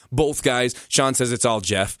that, both guys, Sean says it's all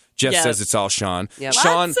Jeff. Jeff Yep. says it's all Sean. Yep.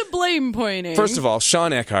 Sean, Lots of blame pointing. first of all,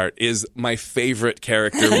 Sean Eckhart is my favorite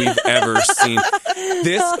character we've ever seen.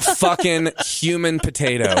 This fucking human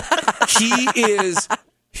potato.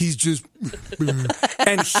 He's just,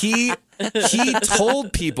 and he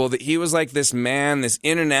told people that he was like this man, this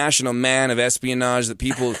international man of espionage that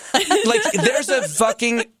people, like, there's a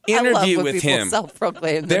fucking I love interview when with people him.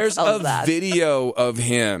 self-proclaim There's a themselves that. video of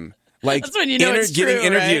him. Like, That's when you know it's getting true,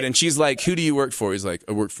 interviewed, right? and she's like, "Who do you work for?" He's like,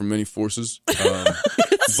 "I work for many forces, both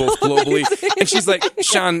globally." And she's like,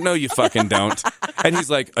 "Sean, no, you fucking don't." And he's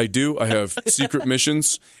like, "I do. I have secret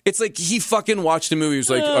missions." It's like he fucking watched a movie. He was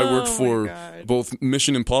like, "I work for God. both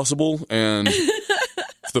Mission Impossible and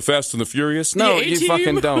The Fast and the Furious." No, The you A-Team.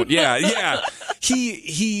 fucking don't. Yeah.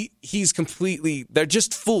 he's completely. They're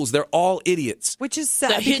just fools. They're all idiots. Which is The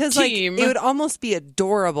sad hit because team. it would almost be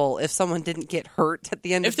adorable if someone didn't get hurt at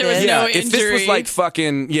the end If of there was this. no If this was injury. like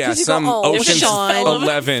fucking 'Cause you go, some "Oh, Ocean's Sean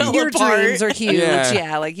 11. Your apart. dreams are huge. Yeah.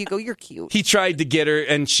 Yeah. Like you go, you're cute. He tried to get her,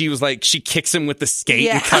 and she was like, she kicks him with the skate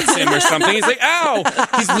Yeah. and cuts him or something. He's like, ow!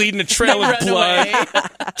 He's bleeding a trail They of run blood. away.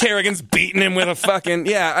 Kerrigan's beating him with a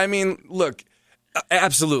fucking I mean, look,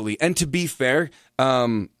 absolutely. And to be fair,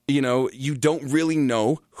 you don't really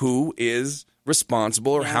know who is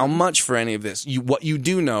responsible or how much for any of this. What you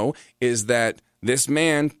do know is that this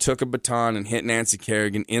man took a baton and hit Nancy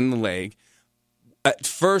Kerrigan in the leg. At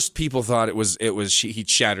first, people thought he'd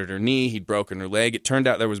shattered her knee, he'd broken her leg. It turned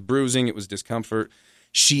out there was bruising, it was discomfort.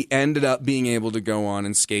 She ended up being able to go on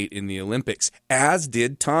and skate in the Olympics, as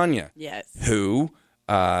did Tanya, Yes. who,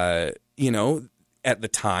 at the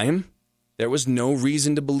time, there was no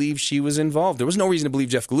reason to believe she was involved. There was no reason to believe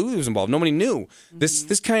Jeff Gillooly was involved. Nobody knew.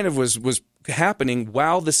 This kind of was happening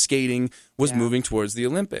while the skating was moving towards the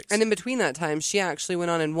Olympics. And in between that time, she actually went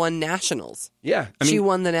on and won nationals. yeah, She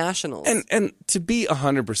won the nationals. And to be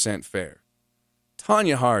 100% fair,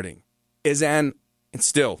 Tanya Harding is and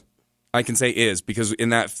still, I can say is, because in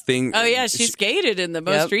that thing... Oh, yeah, she skated in the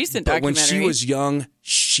most recent But when documentary. she was young,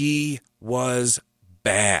 she was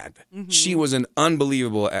bad. She was an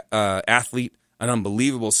unbelievable athlete, an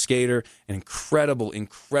unbelievable skater, an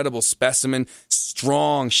incredible specimen,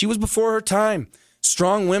 strong. She was before her time.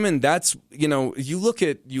 Strong women, that's, you look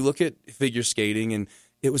at figure skating and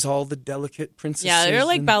it was all the delicate princesses. Yeah, they're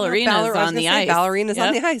like and- ballerinas I was on gonna the say ice. Ballerinas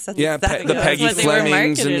on Yep. the ice. That's Yeah, exactly the what Peggy what they were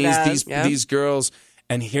Flemings and marketed these as. Yeah. these girls.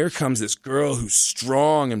 And here comes this girl who's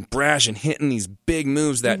strong and brash and hitting these big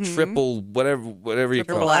moves, that triple whatever you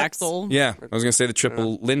call Triple it. axel. Yeah, I was going to say the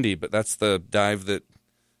triple Lindy, but that's the dive that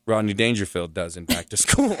Rodney Dangerfield does in Back to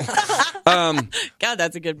School. God,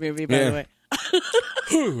 that's a good movie, by the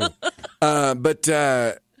way.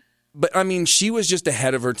 But I mean, she was just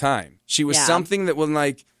ahead of her time. She was Yeah. something that was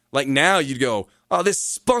like now you'd go, oh, this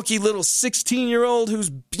spunky little 16-year-old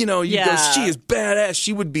who's you go, Yeah. she is badass.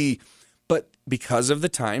 She would be, but because of the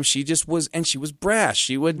time, she just was, and she was brash.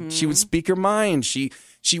 She would speak her mind. She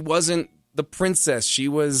wasn't the princess. She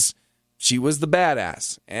was the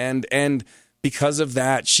badass, and because of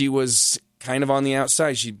that, she was kind of on the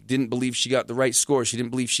outside. She didn't believe she got the right score. She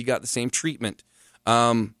didn't believe she got the same treatment.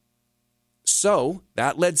 So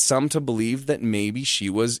that led some to believe that maybe she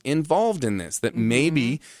was involved in this, that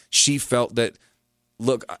maybe she felt that,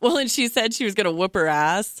 look, Well, and she said she was going to whoop her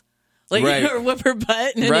ass. Like, Right. or whip her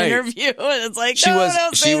butt in an Right. interview. And it's like, she no, was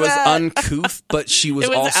don't say she was that. uncouth, but she was, It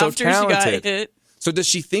was also after talented. she got hit. So does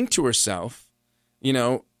she think to herself,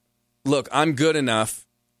 look, I'm good enough.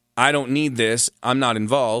 I don't need this. I'm not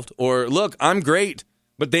involved. Or look, I'm great,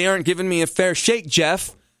 but they aren't giving me a fair shake,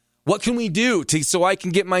 Jeff. What can we do so I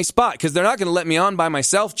can get my spot? Because they're not going to let me on by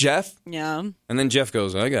myself, Jeff. Yeah. And then Jeff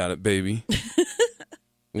goes, I got it, baby.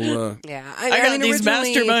 Well, Yeah, I got mean, these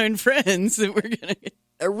originally- mastermind friends that we're going to...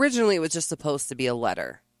 Originally, it was just supposed to be a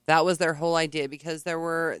letter. That was their whole idea because there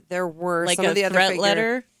were Like some a of the other threat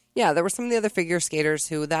letter? Yeah, there were some of the other figure skaters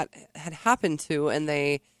who that had happened to, and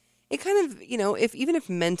it kind of, even if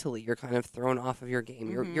mentally you're kind of thrown off of your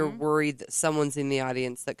game, you're worried that someone's in the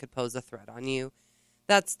audience that could pose a threat on you.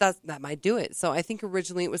 That might do it. So I think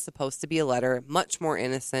originally it was supposed to be a letter, much more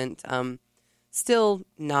innocent, still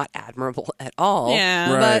not admirable at all.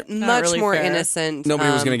 Yeah. Right. but Not much really more fair. innocent. nobody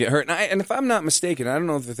was going to get hurt. And if I'm not mistaken, I don't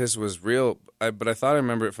know if this was real, but I thought I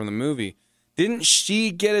remember it from the movie. Didn't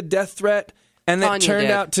she get a death threat? And that Tanya turned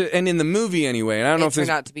did. out to, and in the movie anyway, and I don't know It if this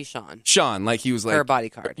turned out to be Sean. Sean, like he was like Or a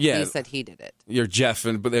bodyguard. Yeah. He said he did it. You're Jeff,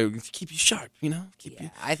 but they keep you sharp, keep Yeah,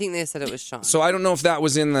 you. I think they said it was Sean. So I don't know if that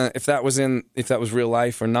was if that was real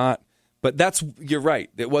life or not. But you're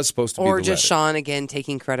right. It was supposed to be or the just letter. Sean again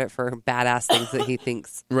taking credit for badass things that he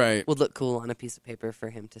thinks Right. would look cool on a piece of paper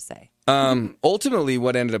for him to say. Ultimately,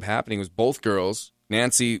 what ended up happening was both girls.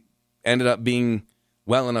 Nancy ended up being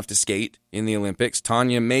well enough to skate in the Olympics.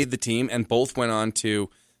 Tanya made the team, and both went on to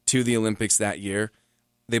the Olympics that year.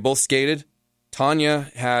 They both skated.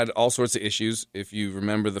 Tanya had all sorts of issues. If you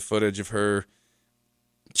remember the footage of her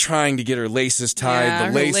trying to get her laces tied, Yeah, the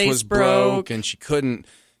her lace lace was broke. and she couldn't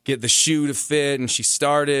get the shoe to fit, and she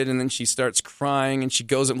started, and then she starts crying, and she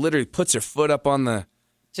goes and literally puts her foot up on the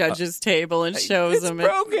Judge's table and shows it's them.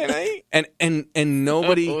 broken, and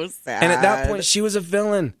nobody. So sad. And at that point, she was a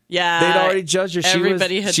villain. Yeah, they'd already judged her.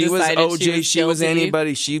 everybody had she was decided OJ. she was guilty.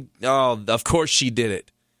 anybody. Of course she did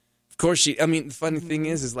it. Of course she. I mean, the funny thing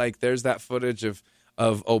is like there's that footage of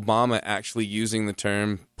Obama actually using the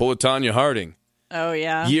term "pull a Tanya Harding," Oh,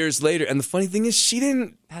 yeah. years later. And the funny thing is, she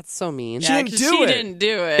didn't. That's so mean. She Yeah, didn't 'cause do she it. didn't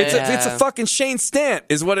do it. It's a fucking Shane Stant,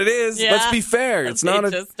 is what it is. Yeah. Let's be fair. It's not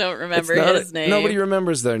They just don't remember it's not his name. Nobody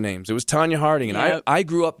remembers their names. It was Tanya Harding, and Yep. I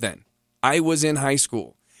grew up then. I was in high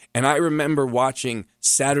school, and I remember watching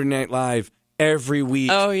Saturday Night Live every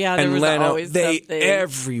week. Oh, yeah, there and was Leno, always they something.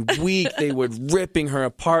 every week they were ripping her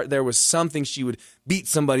apart. There was something, she would beat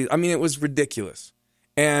somebody. I mean, it was ridiculous,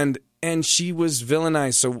 and she was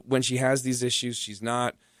villainized. So when she has these issues, she's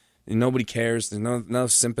not. Nobody cares. There's no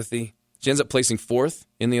sympathy. She ends up placing 4th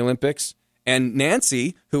in the Olympics, and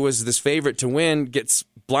Nancy, who was this favorite to win, gets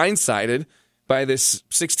blindsided by this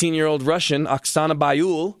 16-year-old Russian, Oksana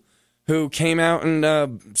Bayul, who came out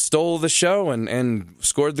and stole the show and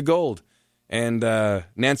scored the gold. And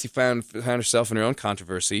Nancy found herself in her own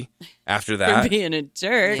controversy after that. For being a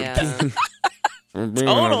jerk. Yeah.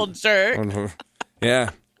 Total jerk. Yeah.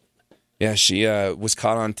 Yeah, she was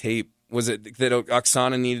caught on tape. Was it that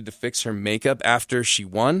Oksana needed to fix her makeup after she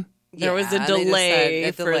won? There was a Yeah, they just delay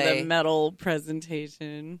said for the medal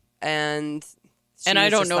presentation. And she I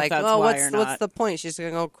was don't just know if like, that's oh, why what's or not. what's the point? She's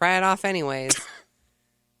gonna go cry it off anyways.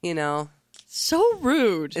 You know. So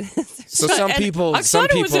rude. So some And people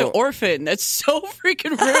Oksana was an orphan. That's so freaking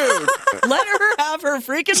rude. Let her have her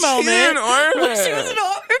freaking moment. an orphan. She was an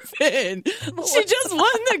orphan. She just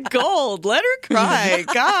won the gold. Let her cry.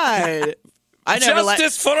 God. I never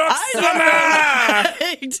Justice for I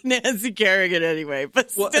never liked Nancy Kerrigan anyway,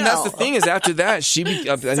 but still. Well, and that's the thing is, after that, I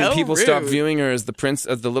think So people stopped rude. viewing her as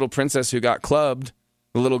the little princess who got clubbed,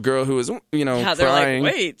 the little girl who was Yeah, they're crying.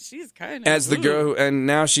 like, wait, she's kind of as the girl, and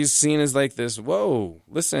now she's seen as like this. Whoa,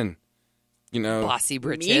 listen, Bossy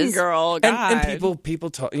britches. mean girl. God. and people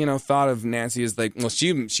thought of Nancy as like, well, it's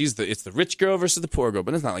the rich girl versus the poor girl,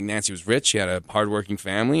 but it's not like Nancy was rich. She had a hardworking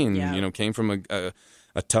family, and Yeah. came from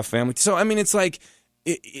a tough family. So I mean, it's like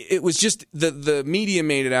it was just the media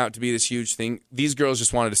made it out to be this huge thing. These girls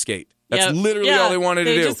just wanted to skate. That's Yep. literally Yeah, all they wanted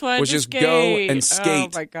to do just wanted was to just skate. go and skate.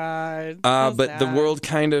 Oh my God. But the world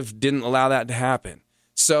kind of didn't allow that to happen.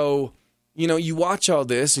 So, you watch all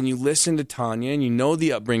this and you listen to Tanya and you know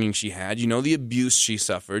the upbringing she had, you know the abuse she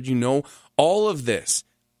suffered, you know all of this.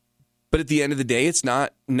 But at the end of the day, it's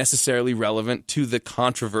not necessarily relevant to the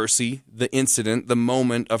controversy, the incident, the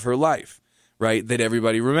moment of her life, right, that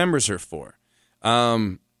everybody remembers her for.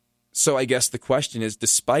 So I guess the question is,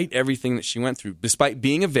 despite everything that she went through, despite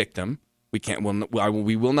being a victim,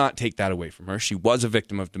 we will not take that away from her. She was a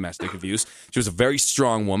victim of domestic abuse. She was a very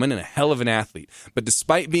strong woman and a hell of an athlete. But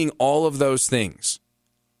despite being all of those things,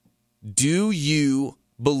 do you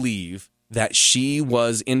believe that she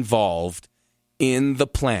was involved in the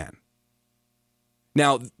plan?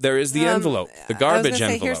 Now, there is the envelope, the garbage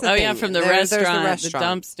say, here's envelope. the Oh yeah, thing. from the There's the restaurant, the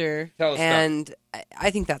restaurant. dumpster. Tell us that. And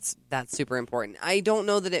I think that's super important. I don't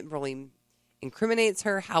know that it really incriminates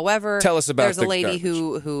her. However, Tell us about there's a the lady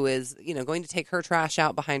garbage. who is going to take her trash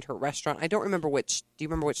out behind her restaurant. I don't remember which. Do you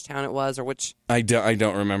remember which town it was or which I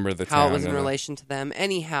don't remember the how town. it was in no. relation to them?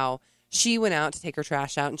 Anyhow, she went out to take her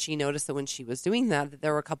trash out, and she noticed that when she was doing that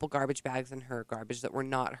there were a couple garbage bags in her garbage that were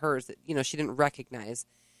not hers. That she didn't recognize,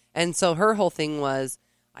 and so her whole thing was,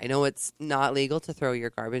 I know it's not legal to throw your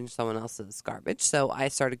garbage in someone else's garbage, so I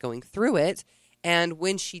started going through it. And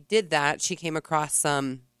when she did that, she came across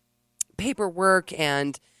some paperwork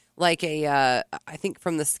and like I think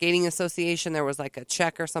from the Skating Association, there was like a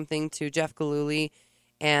check or something to Jeff Gillooly.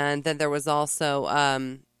 And then there was also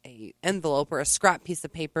a envelope or a scrap piece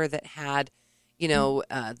of paper that had,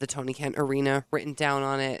 the Tony Kent Arena written down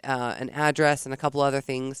on it, an address and a couple other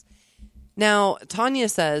things. Now, Tanya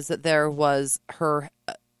says that there was her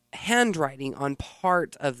handwriting on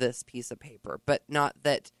part of this piece of paper, but not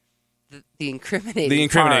that the incriminating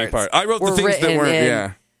part. parts I wrote the were things that written weren't. in-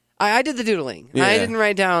 Yeah. I did the doodling. Yeah. I didn't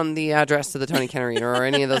write down the address to the Tony Kent Arena or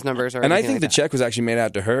any of those numbers. Or And I anything think the like that. check was actually made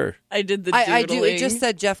out to her. I did the I do. It doodling. just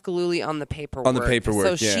said Jeff Gillooly on the paperwork. On the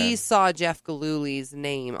paperwork, So yeah. she saw Jeff Gillooly's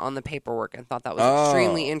name on the paperwork and thought that was Oh,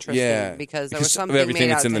 extremely interesting yeah. because there Because was of something everything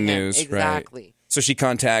made that's out in to the him. news, right. Exactly. So she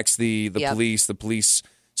contacts the Yep. police. The police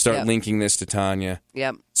start Yep. linking this to Tanya.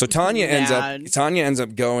 Yep. So Tanya Mad. ends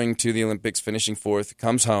up going to the Olympics, finishing 4th,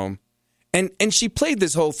 comes home, and she played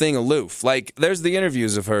this whole thing aloof. Like there's the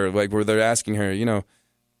interviews of her, like where they're asking her,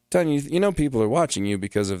 Tanya, people are watching you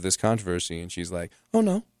because of this controversy, and she's like, oh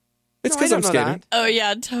no, it's No, I because don't I'm know skating. that. Oh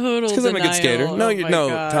yeah, total. Because I'm a good skater. denial. No, Oh, my no,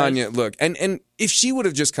 gosh. Tanya. Look, and if she would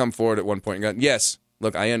have just come forward at one point and gone, yes,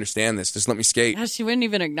 look, I understand this. Just let me skate. Yeah, she wouldn't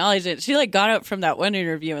even acknowledge it. She got up from that one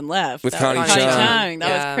interview and left. With That was Connie Chung. That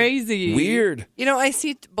Yeah. was crazy. Weird. I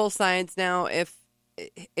see both sides now. If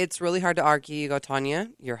it's really hard to argue, you go, Tanya,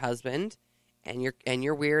 your husband and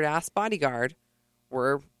your weird ass bodyguard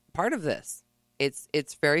were part of this.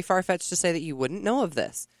 It's very far-fetched to say that you wouldn't know of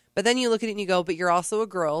this. But then you look at it and you go, but you're also a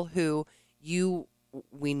girl who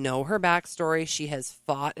we know her backstory. She has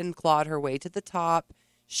fought and clawed her way to the top.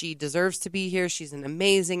 She deserves to be here. She's an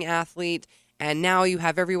amazing athlete. And now you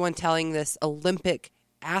have everyone telling this Olympic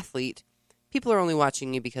athlete, people are only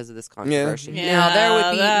watching you because of this controversy. Yeah. Now, there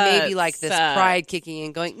would be that maybe like this sucks. pride kicking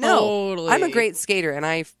and going, no, Totally. I'm a great skater, and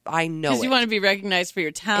I know Because it. you want to be recognized for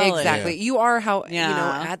your talent. Exactly. You are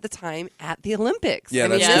Yeah. at the time at the Olympics. Yeah, I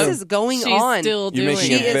mean, that's this true. is going She's on. still You're doing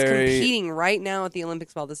making She it it. is very- competing right now at the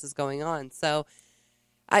Olympics while this is going on. So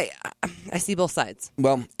I see both sides.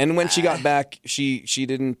 Well, and when she got back, she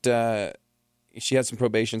didn't. She had some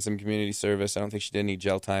probation, some community service. I don't think she did any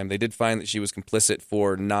jail time. They did find that she was complicit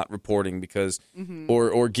for not reporting because,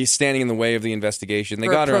 or standing in the way of the investigation. They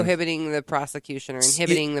For got her on, prohibiting the prosecution or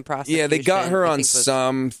inhibiting the prosecution. yeah, they got her I on think was-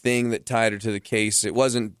 something that tied her to the case. It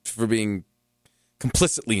wasn't for being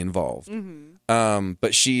complicitly involved,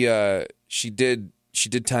 but she did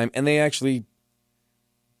time, and they actually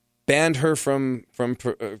banned her from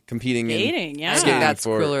competing Skating, yeah. I think skating that's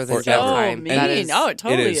for crueler than forever. jail So time. mean. That is- Oh, it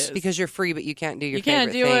totally it is. is. because you're free, but you can't do your You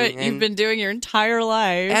can't favorite do thing. what you've And- been doing your entire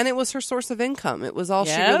life. And it was her source of income. It was all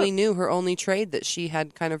she Yep. really knew, her only trade that she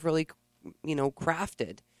had kind of really,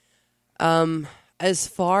 crafted. As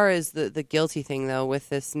far as the guilty thing, though, with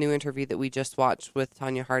this new interview that we just watched with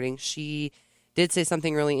Tanya Harding, she did say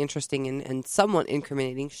something really interesting and somewhat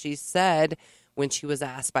incriminating. She said when she was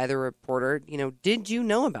asked by the reporter, did you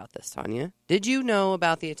know about this, Tanya? Did you know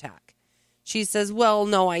about the attack? She says, well,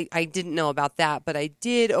 no, I didn't know about that, but I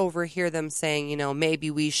did overhear them saying, maybe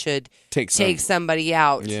we should Take somebody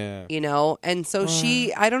out, Yeah. And so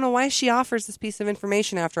I don't know why she offers this piece of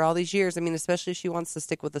information after all these years. I mean, especially if she wants to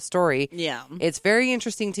stick with the story. Yeah. It's very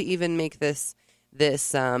interesting to even make this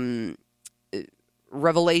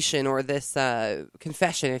revelation or this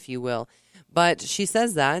confession, if you will. But she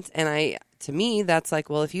says that, and to me, that's like,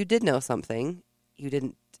 well, if you did know something, you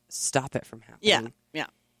didn't stop it from happening. Yeah. Yeah.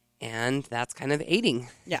 And that's kind of aiding.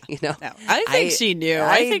 Yeah. No. I think she knew.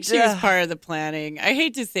 I think she was uh, part of the planning. I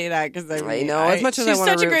hate to say that because I know, as much as I she's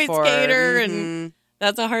wanna such a root great for her. skater, Mhm. and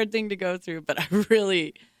that's a hard thing to go through. But I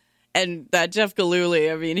really, and that Jeff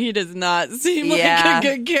Galooly, I mean, he does not seem Yeah. like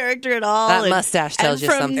a good character at all. That And- mustache tells and you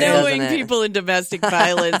from something, knowing doesn't it? people in domestic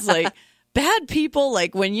violence, like bad people,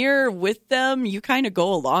 like when you're with them, you kind of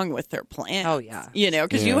go along with their plans. Oh, yeah.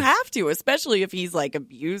 Because you Yeah. have to, especially if he's like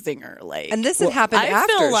abusing her. Like, And this had happened I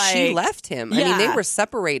after feel like- she left him. I mean, they Yeah. were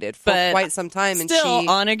separated for But quite some time, and still she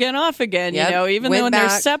on again, off again. Yep. Even Went though when they're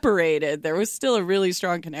back. separated, there was still a really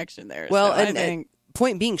strong connection there. Well, so I and think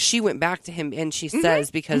point being, she went back to him and she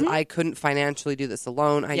says, because I couldn't financially do this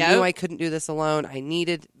alone. I Yep. knew I couldn't do this alone. I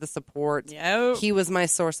needed the support. Yep. He was my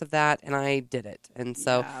source of that, and I did it. And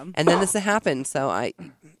so, Yeah. and then this happened. So I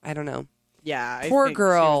don't know. I Poor think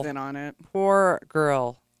girl. she was in on it. Poor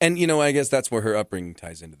girl. And I guess that's where her upbringing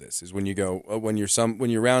ties into this. Is when you go when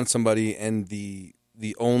you're around somebody and the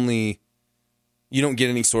only you don't get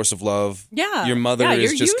any source of love. Yeah. Your mother Yeah, is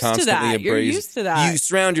you're just used to constantly that. You're abrasive. used to that. You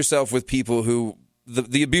surround yourself with people who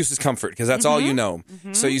the abuse is comfort because that's all Mm-hmm. you know.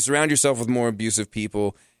 So you surround yourself with more abusive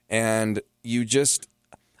people, and you just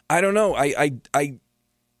I don't know. I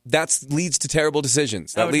that leads to terrible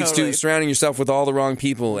decisions. That Oh, leads totally. to surrounding yourself with all the wrong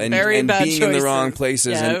people and Very bad being in the choices. wrong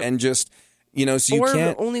places Yep. and just so you Or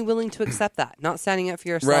can't. only willing to accept that, not standing up for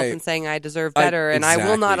yourself Right. and saying, I deserve better, and I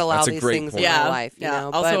will not exactly. allow That's a these great things point. in Yeah. my life. You know?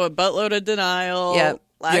 Also, But- a buttload of denial. Yep.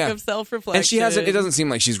 Lack Yeah. of self-reflection. And she hasn't. It doesn't seem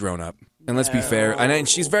like she's grown up. And let's be fair. And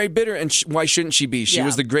she's very bitter. And why shouldn't she be? She Yeah.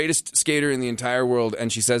 was the greatest skater in the entire world.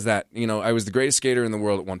 And she says that I was the greatest skater in the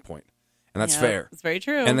world at one point. And that's Yeah, fair. It's very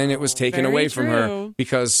true. And then it was taken Very away from her true.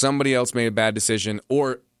 because somebody else made a bad decision,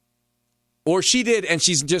 or she did, and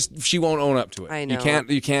she won't own up to it. I know.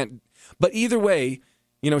 You can't. But either way.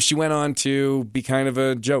 She went on to be kind of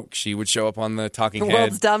a joke. She would show up on the Talking Head.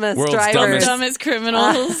 World's dumbest drivers. Dumbest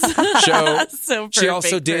criminals. show. So She also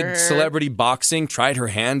perfect for did her. celebrity boxing, tried her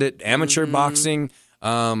hand at amateur boxing.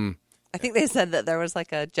 I think they said that there was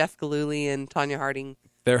like a Jeff Galooly and Tanya Harding.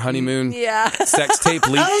 Their honeymoon Yeah. sex tape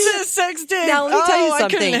leaked. That was a sex tape. Now, let me tell you I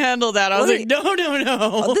something. couldn't handle that. I was Let like, me-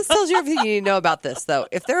 no. This tells you everything you need to know about this, though.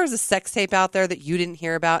 If there is a sex tape out there that you didn't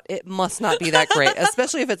hear about, it must not be that great,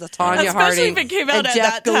 especially if it's a Tanya Especially Harding if it came out and at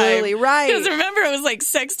Jeff that time. Galooly, right? Because remember, it was like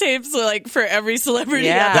sex tapes like for every celebrity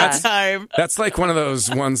Yeah. at that time. That's like one of those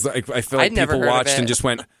ones that I feel like I'd never people heard of watched it. and just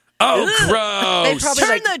went, "Oh, They gross! probably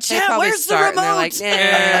Turn the they chat, probably where's the start and they're remote? like, nah.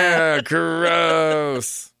 Yeah,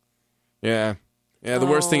 gross." Yeah. Yeah, the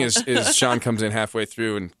worst thing is Sean comes in halfway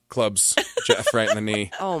through and clubs Jeff right in the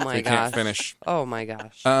knee. Oh my He gosh. can't finish. Oh my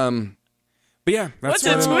gosh. But yeah, that's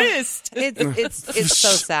What's a where- twist? It's so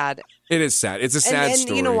sad. It is sad. It's a sad and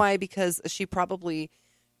story. you know why? Because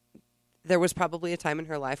there was probably a time in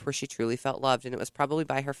her life where she truly felt loved, and it was probably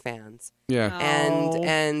by her fans. Yeah.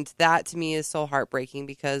 And that to me is so heartbreaking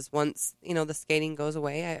because once the skating goes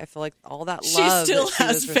away, I feel like all that She love still that she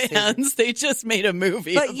has was receiving- fans. They just made a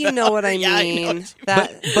movie. But you know what I mean. Yeah, I know what you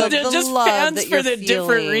That, mean. but They're the just love fans that for you're the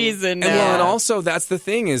different feeling. reason. And well, now. and also that's the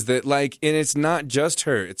thing is that and it's not just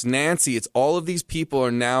her. It's Nancy. It's all of these people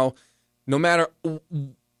are now, no matter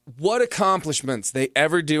what accomplishments they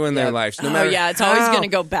ever do in their lives, no Oh, matter yeah, it's always how- going to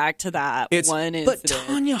go back to that one But incident.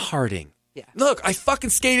 Tanya Harding. Yeah. Look, I fucking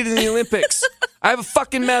skated in the Olympics. I have a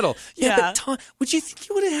fucking medal. Yeah. But would you think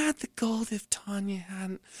you would have had the gold if Tanya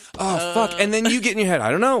hadn't? Oh, fuck. And then you get in your head, I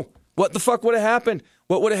don't know. What the fuck would have happened?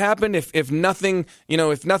 What would have happened if nothing,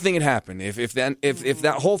 if nothing had happened? If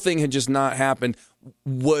that whole thing had just not happened,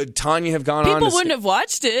 would Tanya have gone on? People wouldn't have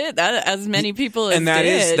watched it as many people as and that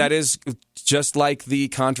did. that is just like the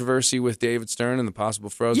controversy with David Stern and the possible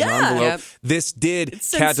frozen Yeah. envelope. Yep. This did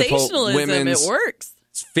It's catapult sensationalism. women's It works.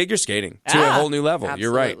 figure skating to a Yeah. whole new level.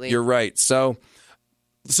 Absolutely. You're right. So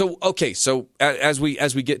okay. So as we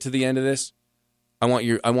get to the end of this, I want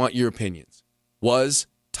your opinions. Was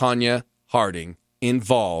Tanya Harding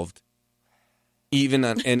involved?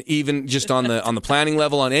 Even just on the planning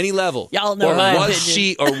level, on any level, Y'all know or my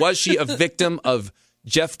was she a victim of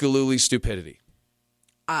Jeff Galooly's stupidity?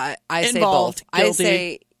 I say Involved, both. guilty. I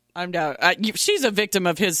say I'm down. She's a victim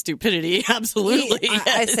of his stupidity. Absolutely.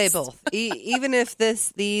 I say yes. both. Even if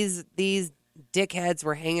these dickheads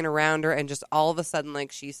were hanging around her and just all of a sudden,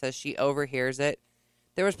 like she says, she overhears it.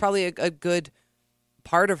 There was probably a good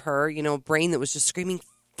part of her, brain that was just screaming,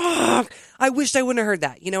 "Fuck! I wished I wouldn't have heard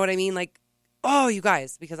that." You know what I mean? Like, oh, you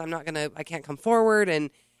guys, because I can't come forward and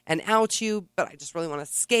out you, but I just really want to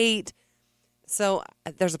skate. So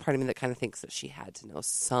there's a part of me that kind of thinks that she had to know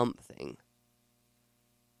something,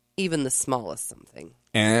 even the smallest something.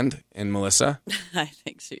 And Melissa, I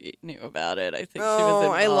think she knew about it. I think she was Oh,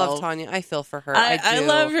 involved. I love Tanya. I feel for her. I I do.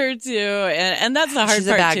 love her too, and that's the hard She's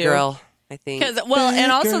part a bad too. girl, I think.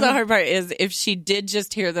 And also the hard part is if she did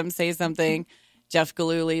just hear them say something, Jeff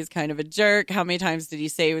Galooly is kind of a jerk. How many times did he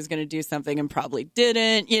say he was going to do something and probably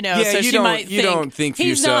didn't? So you she don't might don't think for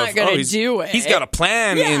he's yourself, not going to he's, do it. He's got a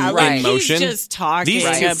plan Yeah, in right. motion. He's just talking. These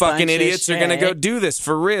two a fucking bunch of idiots are going to shit. go do this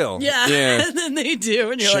for real. Yeah. Yeah. And then they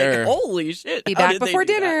do, and you're Sure. like, holy shit. Be how back did they before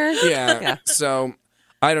do that? dinner. Yeah. So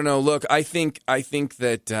I don't know. Look, I think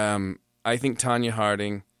that I think Tanya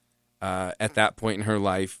Harding at that point in her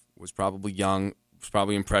life was probably young, was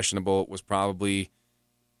probably impressionable, was probably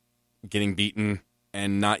getting beaten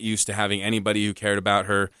and not used to having anybody who cared about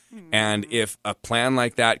her. And if a plan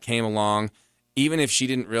like that came along, even if she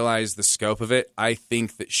didn't realize the scope of it, I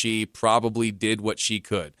think that she probably did what she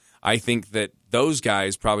could. I think that those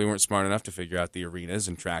guys probably weren't smart enough to figure out the arenas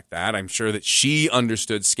and track that. I'm sure that she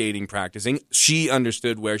understood skating practicing. She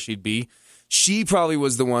understood where she'd be. She probably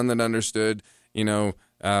was the one that understood,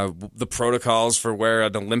 the protocols for where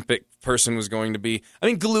an Olympic person was going to be. I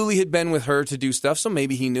mean, Galooly had been with her to do stuff, so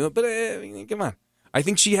maybe he knew it. But come on. I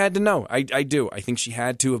think she had to know. I do. I think she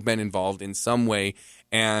had to have been involved in some way.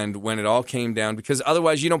 And when it all came down, because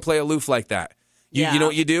otherwise you don't play aloof like that. You know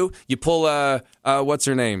what you do? You pull what's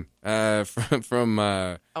her name from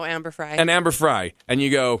Amber Fry. an Amber Fry, and you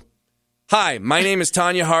go, "Hi, my name is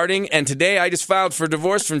Tanya Harding, and today I just filed for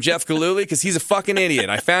divorce from Jeff Galooly because he's a fucking idiot.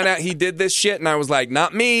 I found out he did this shit, and I was like,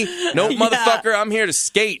 not me. Nope, motherfucker, I'm here to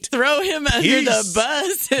skate." Throw him under the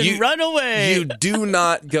bus and run away. You do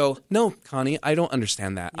not go, "No, Connie, I don't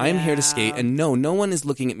understand that. I'm here to skate, and no one is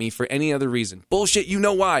looking at me for any other reason." Bullshit, you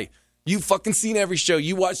know why. You've fucking seen every show.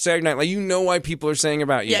 You watch Saturday Night Live. You know why people are saying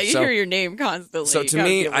about you. Yeah, you hear your name constantly. So You to gotta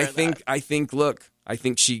me, be aware I of that.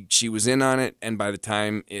 think she was in on it, and by the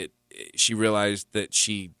time she realized that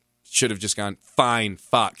she should have just gone, fine.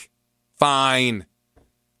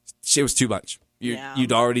 It was too much.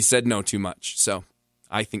 You'd already said no too much. So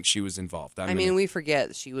I think she was involved. I mean, we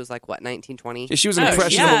forget she was like, what, 19, 20? she was an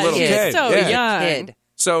impressionable little she's kid. so yeah. young. Kid.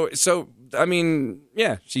 So I mean,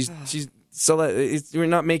 yeah, she's so that we're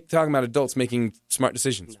not talking about adults making smart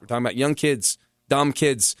decisions. We're talking about young kids, dumb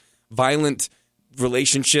kids, violent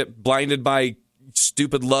relationship, blinded by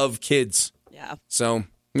stupid love kids. Yeah. So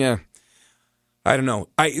yeah, I don't know.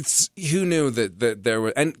 Who knew that there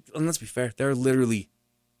were, and let's be fair, there are literally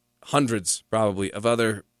hundreds probably of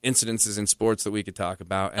other incidences in sports that we could talk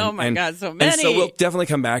about. And, Oh my God, so many. And so we'll definitely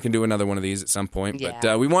come back and do another one of these at some point. Yeah.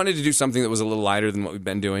 But we wanted to do something that was a little lighter than what we've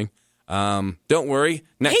been doing. Don't worry.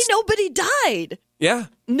 Next, Hey, nobody died. yeah.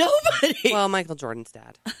 Nobody. Well, Michael Jordan's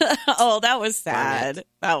dad. Oh, that was Darn sad.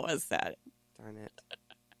 That was sad. Darn it.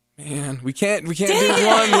 Man, we can't do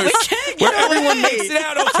one where everyone makes it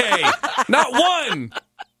out okay. Not one.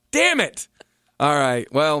 Damn it. All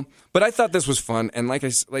right. Well, but I thought this was fun, and like we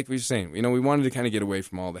were saying, we wanted to kind of get away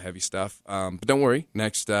from all the heavy stuff. But don't worry,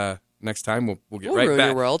 next time we'll get right ruin back.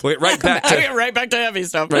 your world. We'll get right back to right back to heavy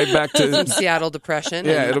stuff. right back to Seattle depression.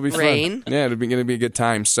 yeah. and It'll be rain. fun. Yeah, it'll be going to be a good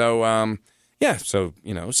time. So yeah. So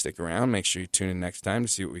stick around. Make sure you tune in next time to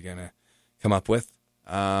see what we're gonna come up with.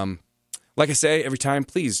 Like I say every time,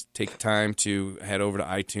 please take the time to head over to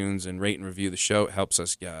iTunes and rate and review the show. It helps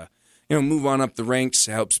us, move on up the ranks.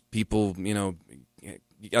 It helps people,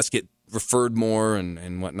 us get referred more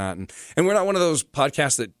and whatnot. And we're not one of those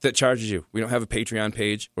podcasts that charges you. We don't have a Patreon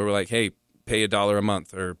page where we're like, hey, pay $1 a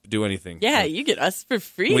month or do anything. Yeah, you get us for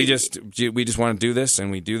free. We just want to do this, and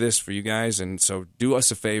we do this for you guys. And so do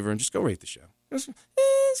us a favor and just go rate the show. Just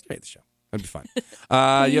rate the show. That'd be fun.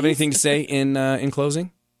 You have anything to say in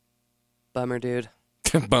closing? Bummer, dude.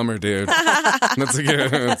 Bummer, dude. That's a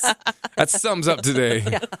good. That sums up today.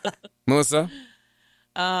 Yeah. Melissa?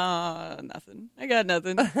 Nothing. I got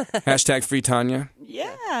nothing. Hashtag free Tanya.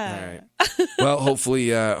 Yeah. All right. Well,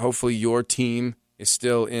 hopefully your team is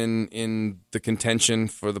still in the contention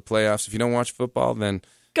for the playoffs. If you don't watch football, then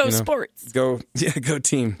Go sports. Go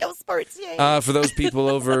team. Go sports. Yay. For those people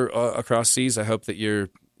over across seas, I hope that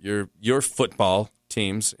your football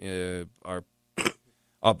teams are.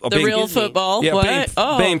 The real football. Yeah,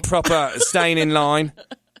 what? Being proper, staying in line,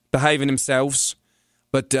 behaving themselves.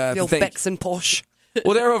 But The old Bex and Posh.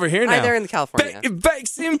 well, they're over here now. They're in California.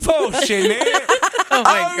 Bex and Posh in it. Oh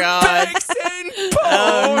my God. Bex and Posh.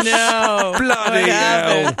 Oh no. Bloody What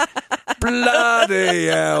hell. happened? Bloody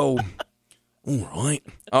hell.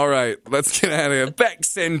 All right. Let's get out of here.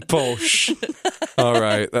 Bex and Posh. All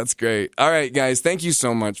right. That's great. All right, guys. Thank you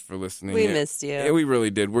so much for listening. We missed you. Yeah, we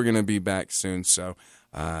really did. We're going to be back soon. So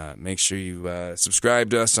make sure you subscribe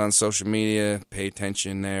to us on social media. Pay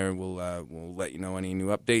attention there. We'll let you know any new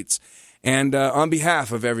updates. And on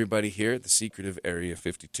behalf of everybody here at the secretive Area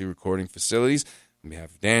 52 recording facilities, on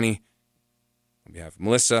behalf of Danny, on behalf of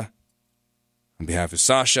Melissa, on behalf of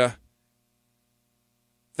Sasha,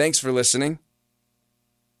 thanks for listening.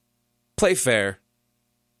 Play fair.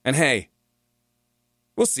 And hey,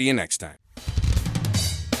 we'll see you next time.